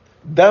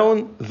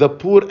down the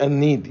poor and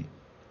needy,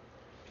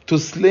 to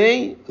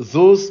slay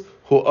those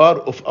who are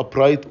of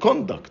upright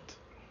conduct.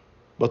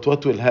 But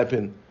what will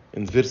happen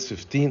in verse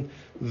 15?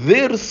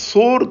 Their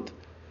sword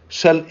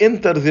shall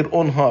enter their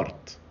own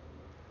heart,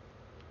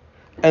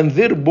 and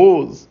their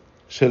bows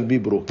shall be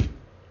broken.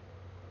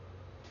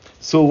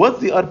 So what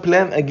they are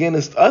planning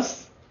against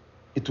us,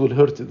 it will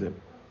hurt them.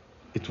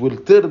 It will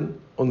turn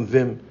on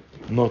them,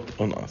 not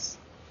on us.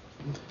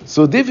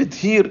 So David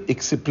here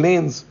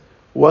explains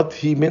what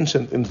he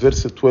mentioned in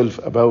verse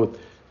 12 about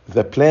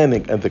the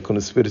planning and the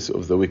conspiracy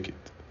of the wicked.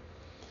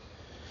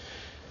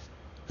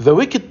 The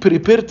wicked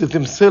prepared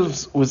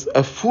themselves with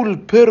a full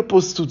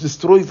purpose to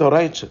destroy the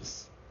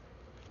righteous.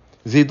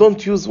 They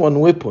don't use one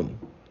weapon.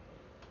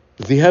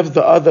 They have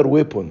the other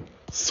weapon,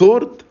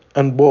 sword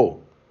and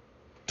bow.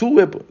 2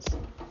 weapons.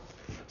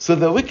 So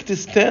the wicked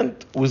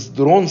stand with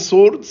drawn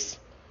swords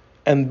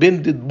and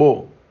bended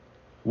bow,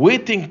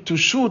 waiting to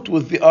shoot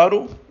with the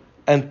arrow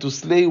and to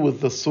slay with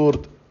the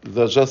sword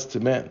the just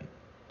man,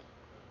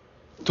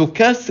 to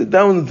cast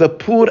down the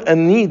poor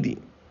and needy,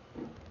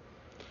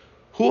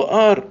 Who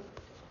are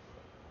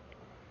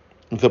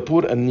the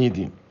poor and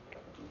needy?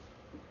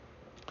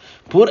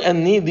 Poor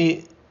and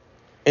needy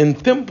in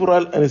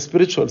temporal and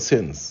spiritual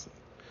sense.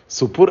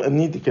 So poor and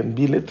needy can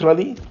be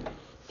literally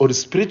or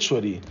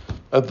spiritually.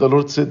 As the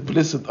Lord said,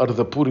 blessed are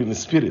the poor in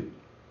spirit.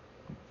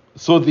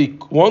 So they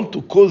want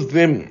to cause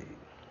them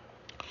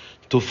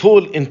to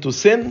fall into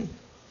sin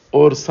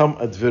or some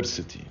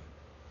adversity.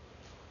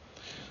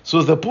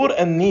 So the poor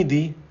and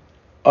needy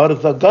are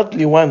the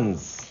godly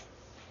ones.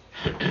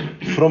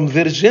 From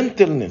their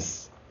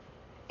gentleness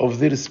of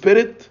their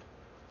spirit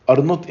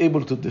are not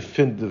able to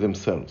defend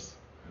themselves.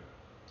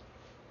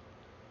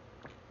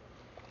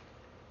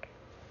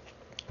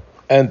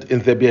 And in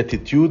the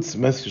Beatitudes,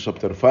 Matthew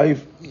chapter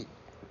 5,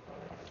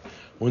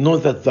 we know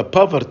that the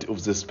poverty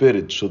of the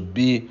spirit should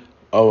be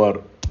our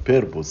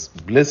purpose.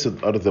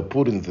 Blessed are the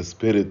poor in the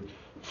spirit,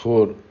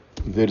 for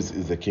theirs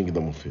is the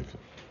kingdom of heaven.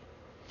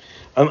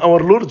 And our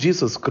Lord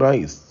Jesus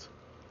Christ,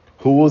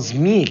 who was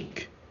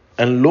meek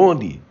and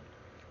lowly,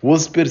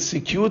 was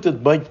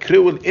persecuted by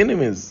cruel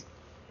enemies,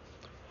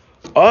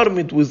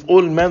 armed with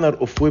all manner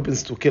of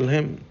weapons to kill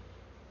him.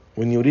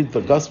 When you read the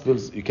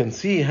Gospels, you can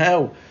see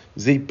how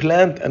they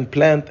planned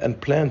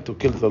to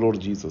kill the Lord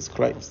Jesus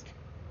Christ.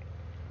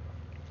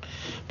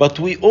 But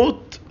we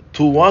ought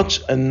to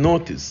watch and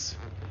notice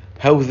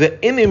how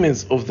the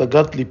enemies of the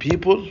godly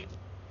people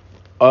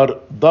are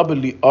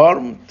doubly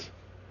armed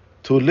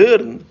to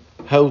learn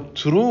how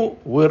true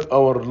were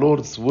our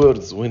Lord's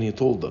words when he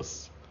told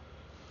us,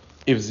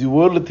 if the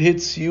world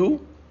hates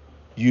you,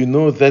 you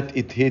know that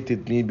it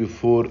hated me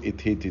before it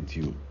hated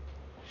you.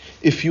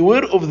 If you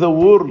were of the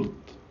world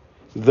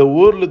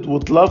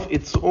would love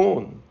its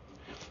own.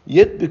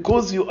 Yet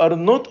because you are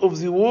not of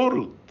the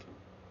world,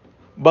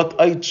 but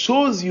I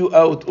chose you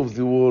out of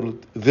the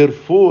world,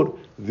 therefore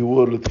the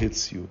world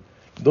hates you.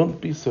 Don't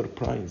be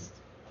surprised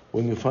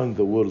when you find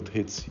the world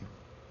hates you.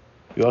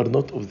 You are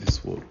not of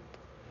this world.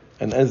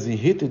 And as he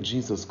hated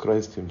Jesus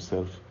Christ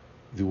himself,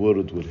 the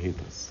world will hate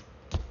us.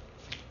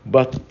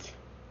 But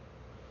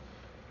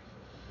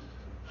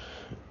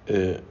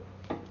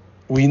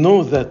we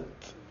know that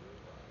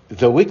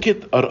the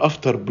wicked are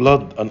after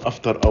blood and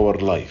after our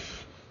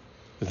life.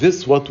 This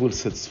is what will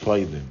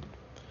satisfy them.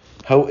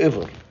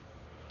 However,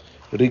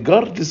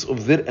 regardless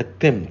of their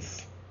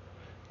attempts,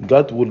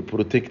 God will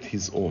protect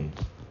his own.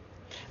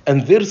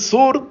 And their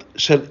sword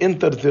shall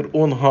enter their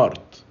own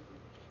heart,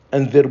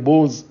 and their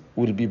bows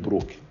will be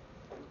broken.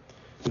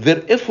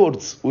 Their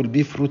efforts will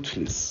be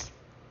fruitless,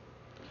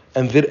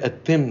 and their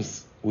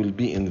attempts will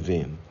be in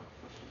vain.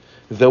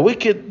 The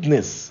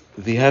wickedness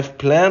they have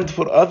planned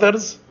for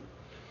others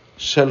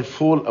shall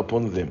fall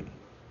upon them.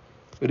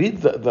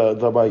 Read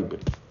the Bible.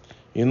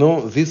 You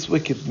know, this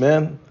wicked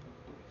man,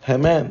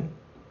 Haman,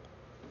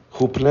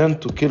 who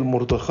planned to kill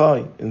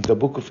Mordechai in the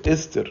book of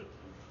Esther.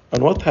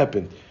 And what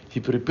happened? He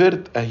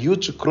prepared a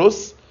huge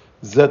cross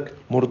that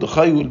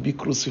Mordechai will be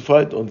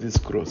crucified on this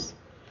cross.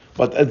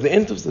 But at the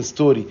end of the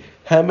story,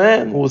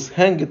 Haman was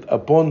hanged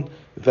upon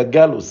the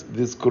gallows,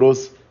 this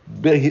cross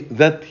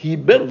that he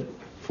built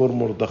for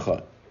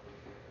Mordechai.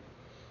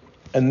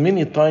 And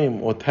many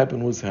times what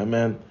happened with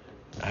Haman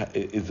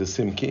is the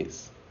same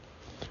case.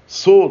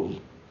 Saul,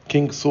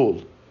 King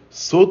Saul,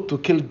 sought to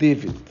kill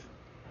David.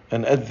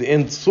 And at the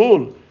end,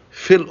 Saul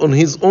fell on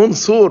his own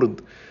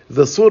sword.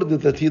 The sword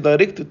that he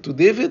directed to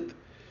David,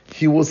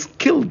 he was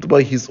killed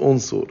by his own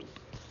sword.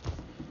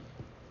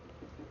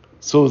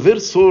 So their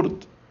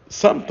sword,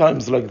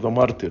 sometimes like the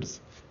martyrs,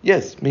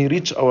 yes, may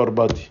reach our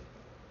body.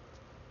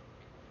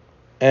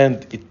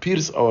 And it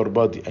pierces our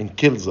body and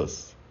kills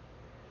us.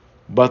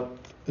 But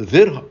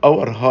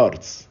our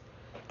hearts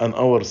and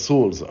our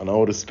souls and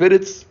our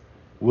spirits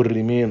will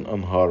remain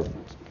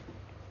unharmed.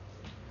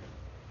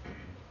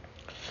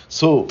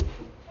 So,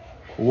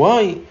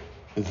 why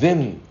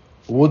then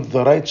would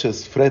the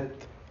righteous fret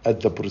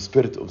at the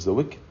prosperity of the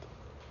wicked?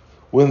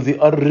 When they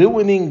are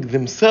ruining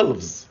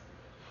themselves,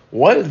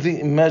 while they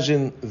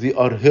imagine they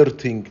are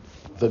hurting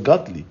the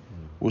godly,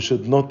 we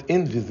should not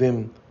envy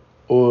them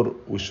or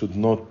we should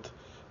not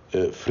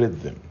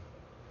fret them.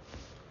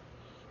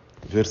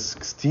 Verse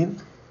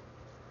 16.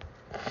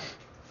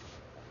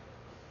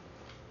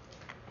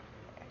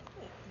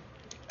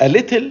 A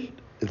little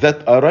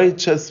that a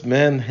righteous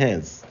man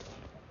has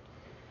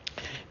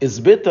is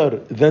better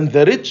than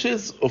the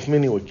riches of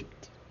many wicked.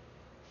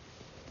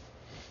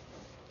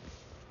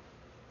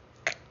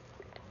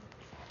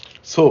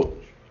 So,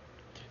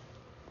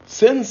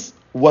 since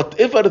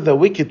whatever the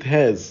wicked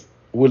has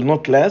will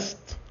not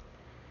last,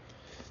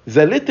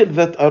 the little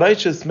that a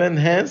righteous man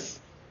has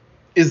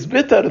is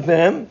better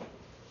than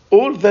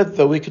all that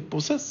the wicked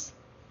possess.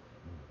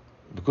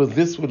 Because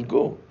this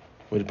will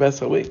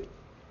pass away.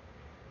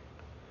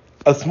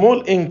 A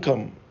small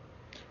income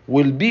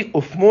will be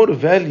of more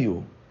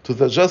value to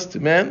the just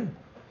man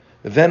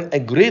than a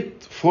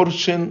great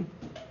fortune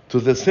to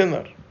the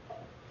sinner.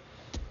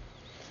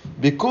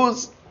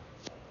 Because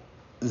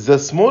the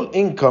small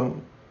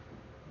income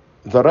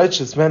the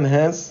righteous man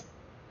has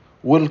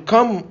will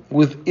come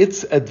with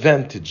its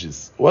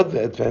advantages. What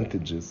the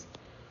advantages?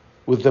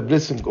 With the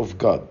blessing of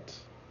God.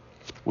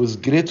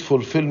 with great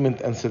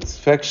fulfillment and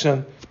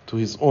satisfaction to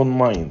his own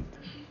mind,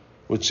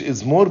 which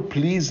is more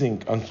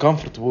pleasing and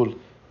comfortable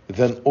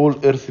than all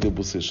earthly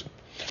possession,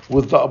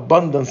 with the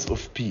abundance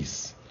of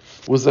peace,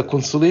 with the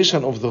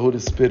consolation of the Holy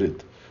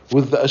Spirit,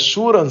 with the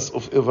assurance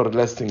of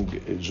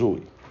everlasting joy.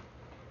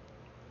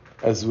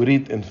 As we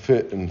read in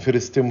 1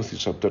 Timothy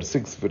chapter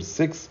 6, verse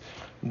 6,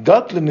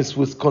 godliness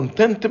with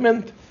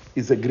contentment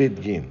is a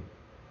great gain.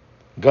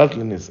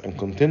 Godliness and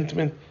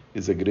contentment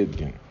is a great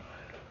gain.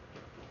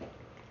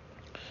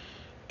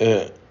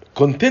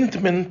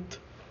 Contentment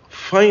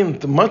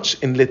find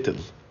much in little.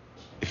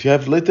 If you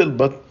have little,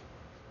 but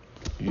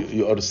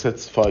you are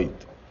satisfied.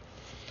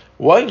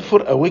 While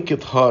for a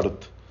wicked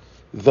heart,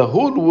 the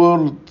whole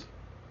world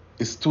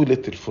is too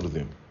little for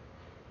them.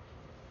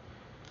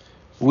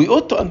 We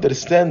ought to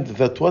understand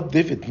that what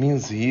David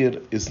means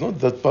here is not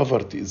that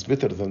poverty is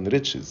better than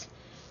riches.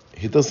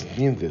 He doesn't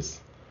mean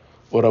this.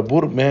 Or a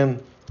poor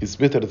man is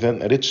better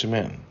than a rich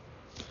man.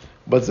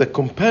 But the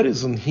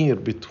comparison here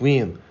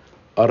between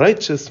a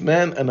righteous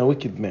man and a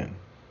wicked man.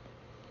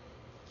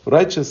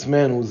 Righteous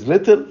man with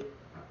little,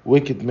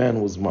 wicked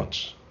man with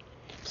much.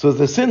 So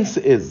the sense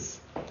is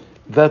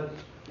that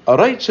a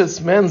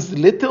righteous man's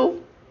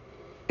little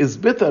is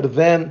better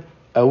than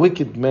a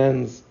wicked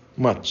man's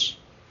much.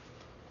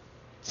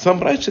 Some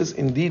righteous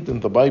indeed in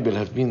the Bible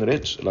have been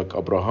rich, like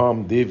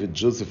Abraham, David,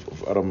 Joseph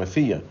of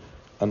Arimathea,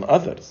 and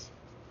others.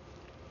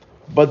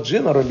 But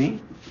generally,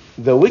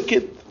 the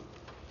wicked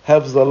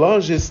have the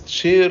largest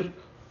share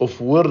of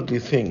worldly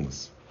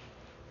things,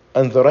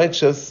 and the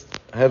righteous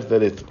have the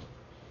little.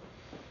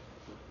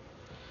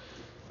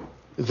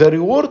 The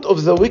reward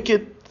of the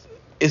wicked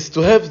is to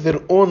have their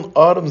own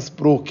arms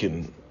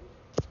broken,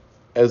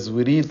 as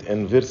we read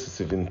in verse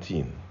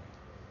 17.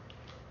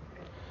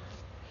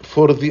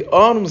 For the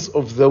arms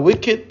of the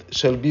wicked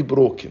shall be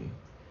broken,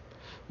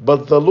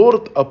 but the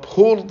Lord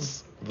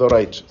upholds the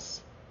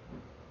righteous.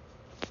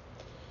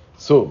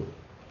 So,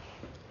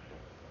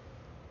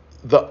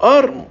 the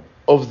arm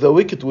of the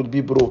wicked will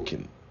be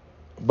broken,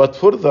 but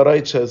for the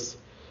righteous,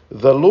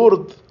 the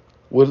Lord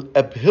will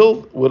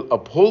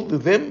uphold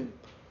them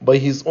by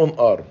his own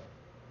arm.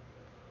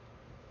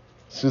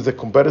 See the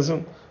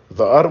comparison?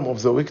 The arm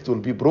of the wicked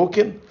will be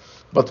broken,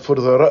 but for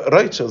the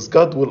righteous,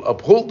 God will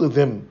uphold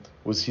them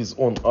with his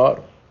own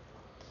arm.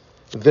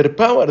 The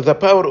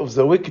power of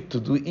the wicked to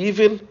do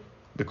evil,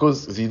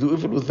 because they do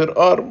evil with their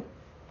arm,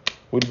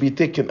 will be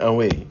taken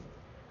away,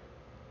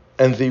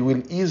 and they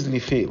will easily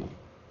fail.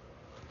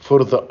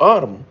 For the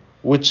arm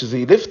which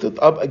they lifted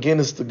up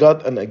against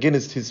God and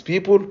against his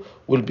people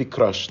will be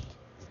crushed.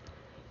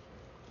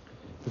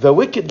 The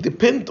wicked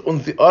depend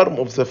on the arm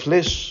of the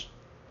flesh.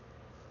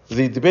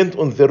 They depend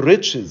on their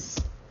riches.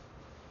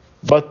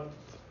 But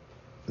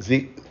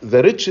the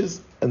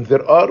riches and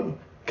their arm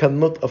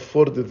cannot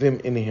afford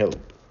them any help.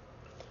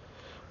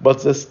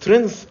 But the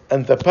strength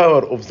and the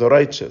power of the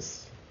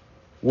righteous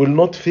will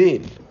not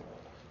fail,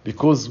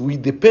 because we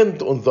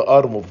depend on the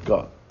arm of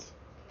God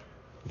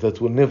that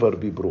will never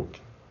be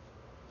broken.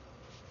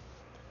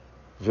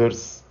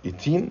 Verse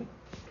 18,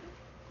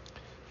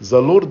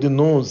 the Lord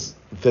knows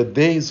the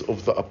days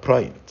of the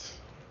upright,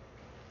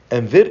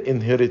 and their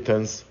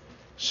inheritance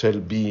shall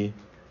be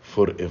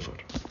forever.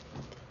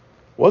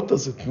 What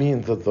does it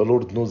mean that the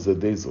Lord knows the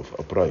days of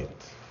upright?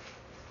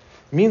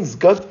 It means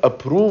God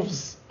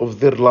approves of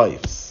their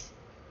lives,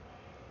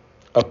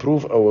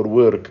 approve our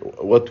work,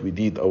 what we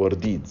did, our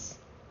deeds,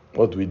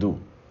 what we do,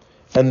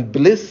 and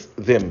bless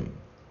them.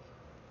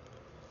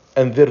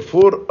 And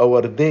therefore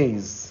our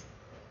days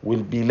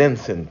will be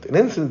lengthened.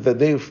 Lengthened the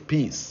day of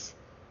peace.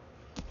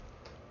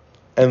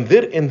 And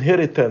their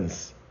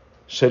inheritance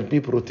shall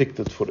be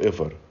protected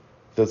forever.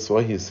 That's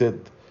why he said,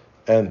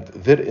 and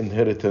their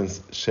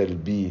inheritance shall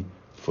be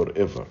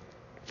forever.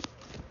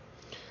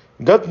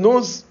 God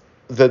knows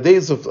the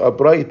days of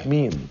upright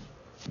mean.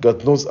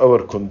 God knows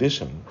our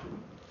condition,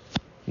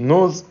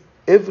 knows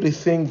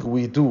everything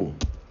we do.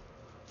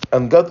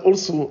 And God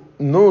also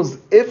knows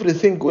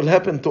everything will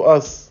happen to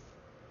us.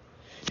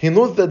 He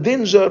knows the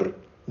danger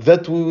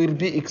that we will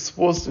be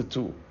exposed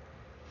to.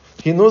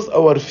 He knows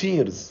our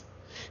fears.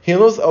 He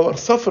knows our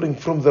suffering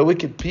from the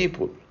wicked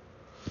people.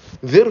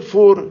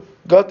 Therefore,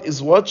 God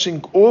is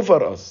watching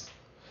over us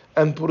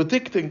and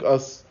protecting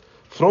us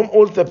from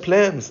all the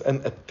plans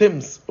and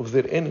attempts of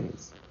their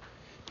enemies.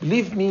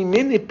 Believe me,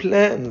 many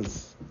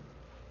plans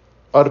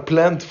are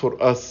planned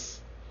for us,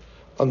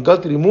 and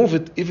God removed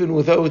it even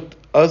without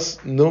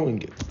us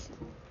knowing it.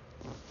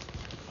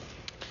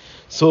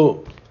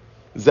 So,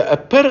 the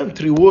apparent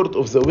reward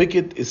of the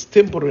wicked is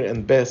temporary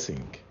and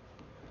passing,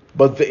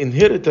 but the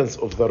inheritance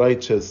of the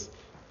righteous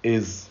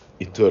is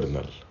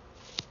eternal.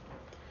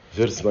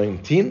 Verse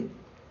 19,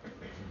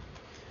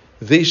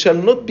 they shall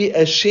not be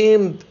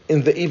ashamed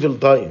in the evil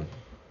time,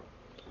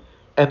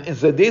 and in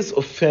the days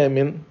of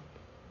famine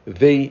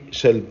they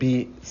shall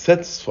be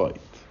satisfied.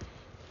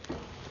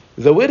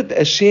 The word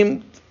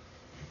ashamed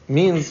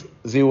means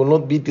they will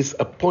not be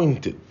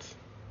disappointed.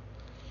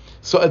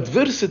 So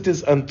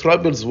adversities and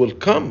troubles will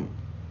come,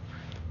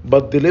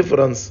 but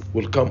deliverance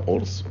will come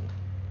also.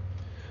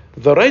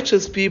 The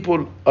righteous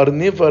people are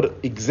never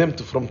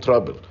exempt from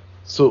trouble.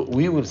 So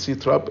we will see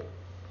trouble.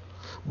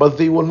 But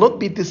they will not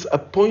be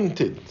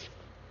disappointed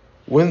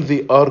when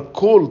they are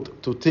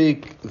called to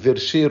take their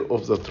share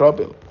of the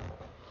trouble.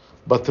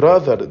 But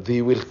rather,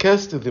 they will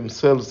cast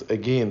themselves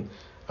again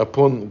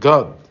upon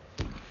God.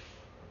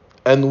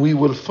 And we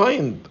will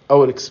find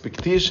our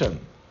expectation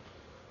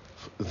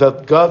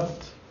that God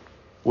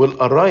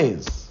will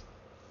arise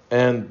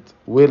and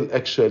will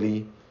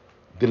actually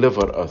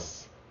deliver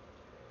us.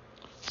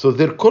 So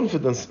their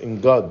confidence in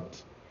God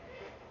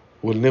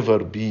will never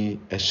be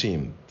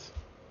ashamed.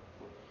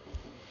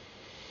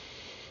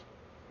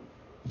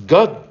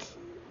 God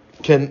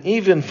can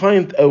even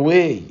find a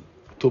way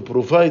to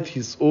provide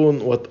his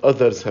own what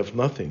others have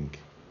nothing.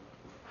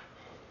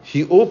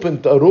 He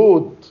opened a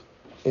road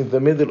in the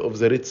middle of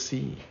the Red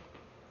Sea.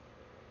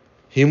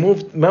 He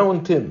moved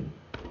mountain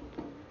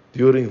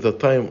during the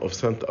time of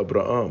Saint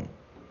Abraham.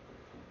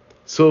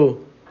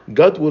 So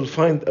God will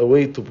find a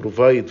way to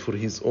provide for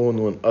his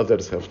own when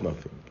others have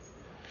nothing.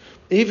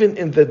 Even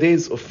in the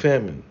days of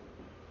famine,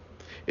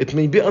 it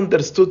may be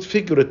understood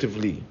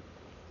figuratively.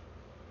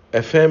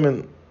 A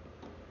famine,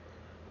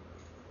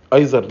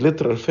 either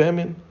literal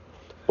famine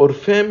or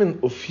famine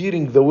of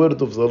hearing the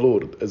word of the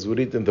Lord, as we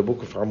read in the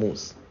book of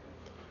Amos,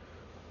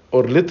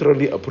 or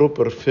literally a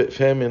proper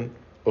famine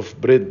of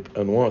bread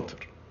and water.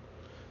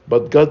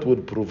 But God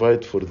will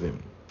provide for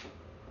them.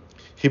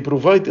 He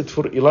provided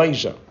for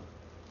Elijah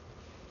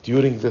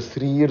during the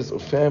 3 years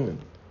of famine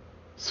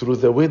through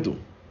the widow.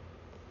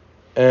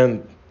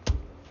 And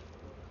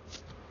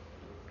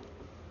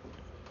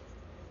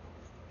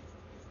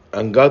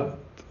God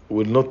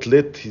will not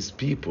let his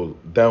people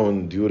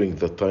down during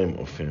the time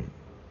of famine.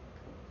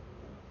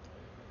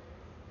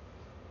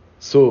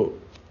 So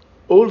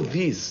all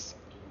these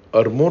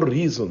are more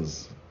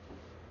reasons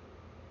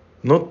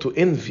not to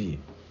envy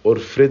or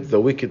fret the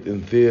wicked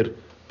in their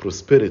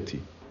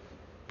prosperity,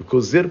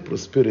 because their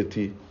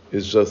prosperity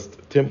is just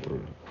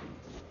temporary.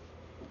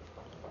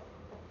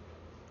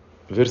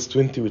 Verse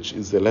 20, which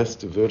is the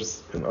last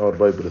verse in our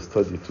Bible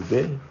study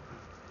today.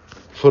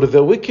 For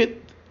the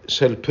wicked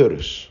shall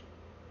perish,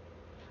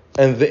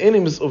 and the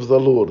enemies of the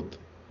Lord,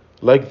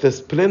 like the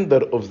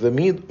splendor of the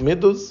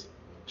meadows,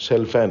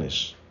 shall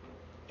vanish.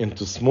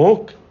 Into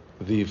smoke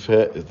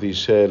they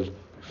shall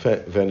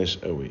vanish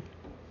away.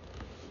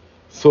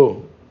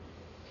 So,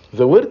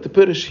 the word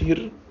perish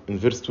here in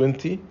verse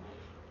 20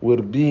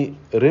 will be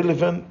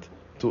relevant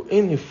to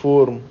any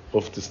form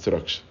of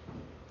destruction.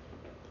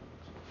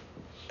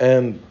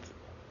 And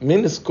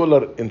many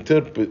scholars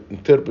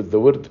interpret the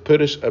word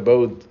perish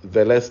about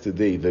the last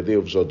day, the day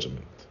of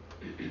judgment.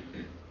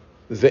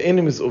 The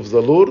enemies of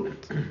the Lord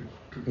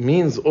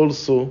means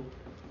also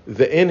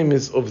the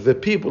enemies of the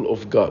people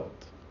of God,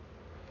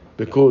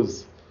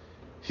 because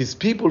his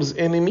people's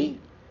enemy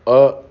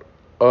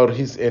are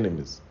his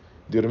enemies.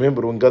 Do you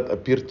remember when God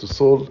appeared to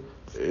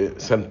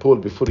St. Paul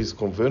before his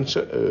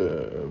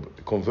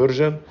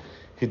conversion?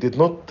 He did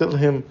not tell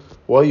him,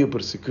 why you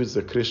persecute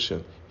the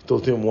Christian. He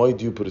told him, why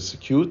do you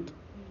persecute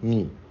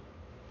me?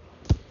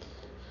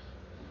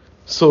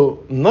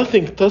 So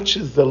nothing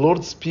touches the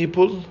Lord's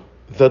people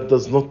that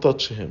does not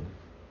touch him.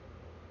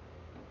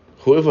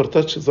 Whoever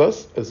touches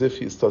us, as if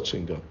he is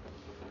touching God.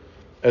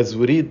 As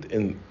we read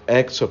in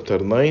Acts chapter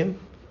 9,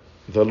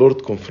 the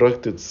Lord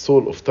confronted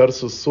Saul of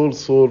Tarsus, Saul,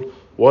 Saul,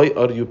 why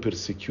are you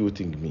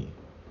persecuting me?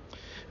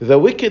 The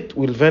wicked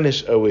will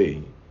vanish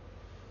away,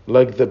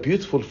 like the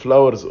beautiful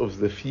flowers of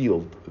the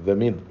field, the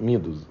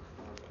meadows.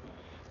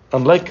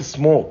 And like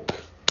smoke,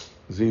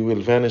 they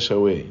will vanish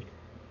away.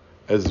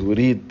 As we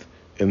read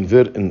in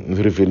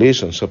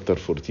Revelation chapter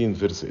 14,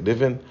 verse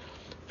 11,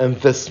 and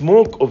the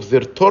smoke of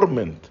their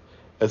torment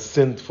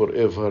ascend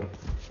forever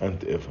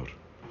and ever.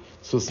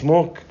 So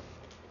smoke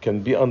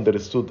can be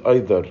understood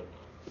either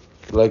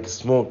like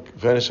smoke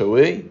vanish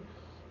away,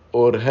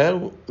 or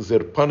how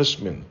their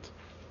punishment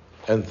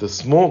and the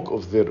smoke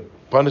of their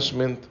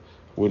punishment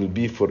will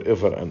be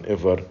forever and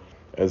ever,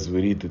 as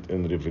we read it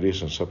in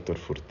Revelation chapter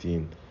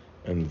 14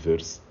 and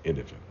verse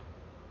 11.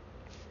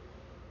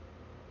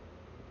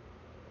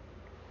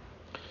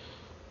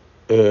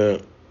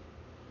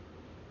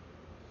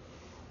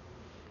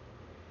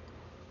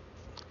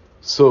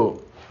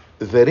 So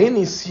the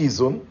rainy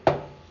season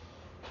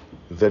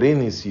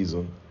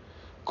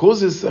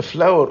causes the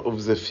flower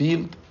of the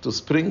field to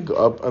spring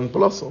up and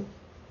blossom.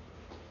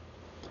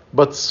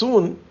 But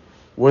soon,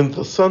 when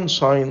the sun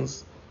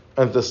shines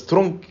and the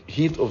strong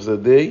heat of the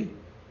day,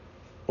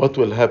 what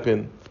will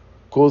happen?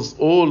 Cause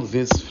all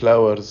these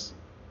flowers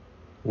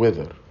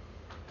wither.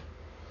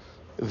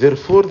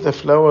 Therefore, the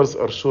flowers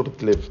are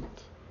short-lived.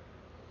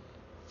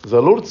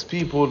 The Lord's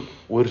people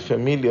were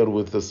familiar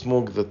with the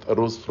smoke that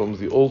arose from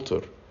the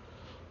altar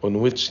on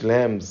which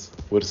lambs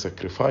were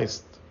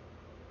sacrificed.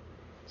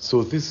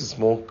 So this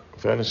smoke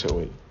vanished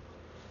away.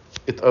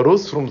 It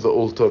arose from the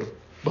altar,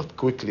 but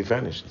quickly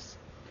vanishes.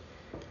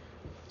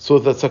 So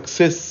the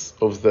success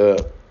of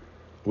the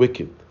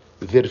wicked,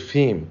 their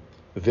fame,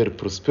 their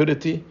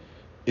prosperity,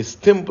 is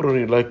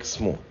temporary like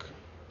smoke.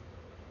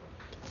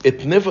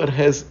 it never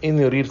has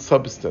any real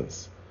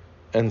substance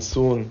and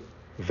soon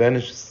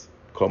vanishes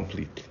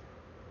completely.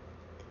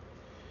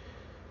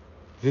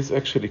 This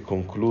actually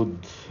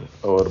concludes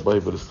our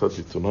Bible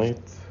study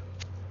tonight.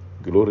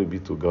 Glory be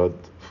to God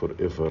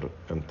forever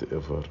and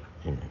ever.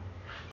 Amen.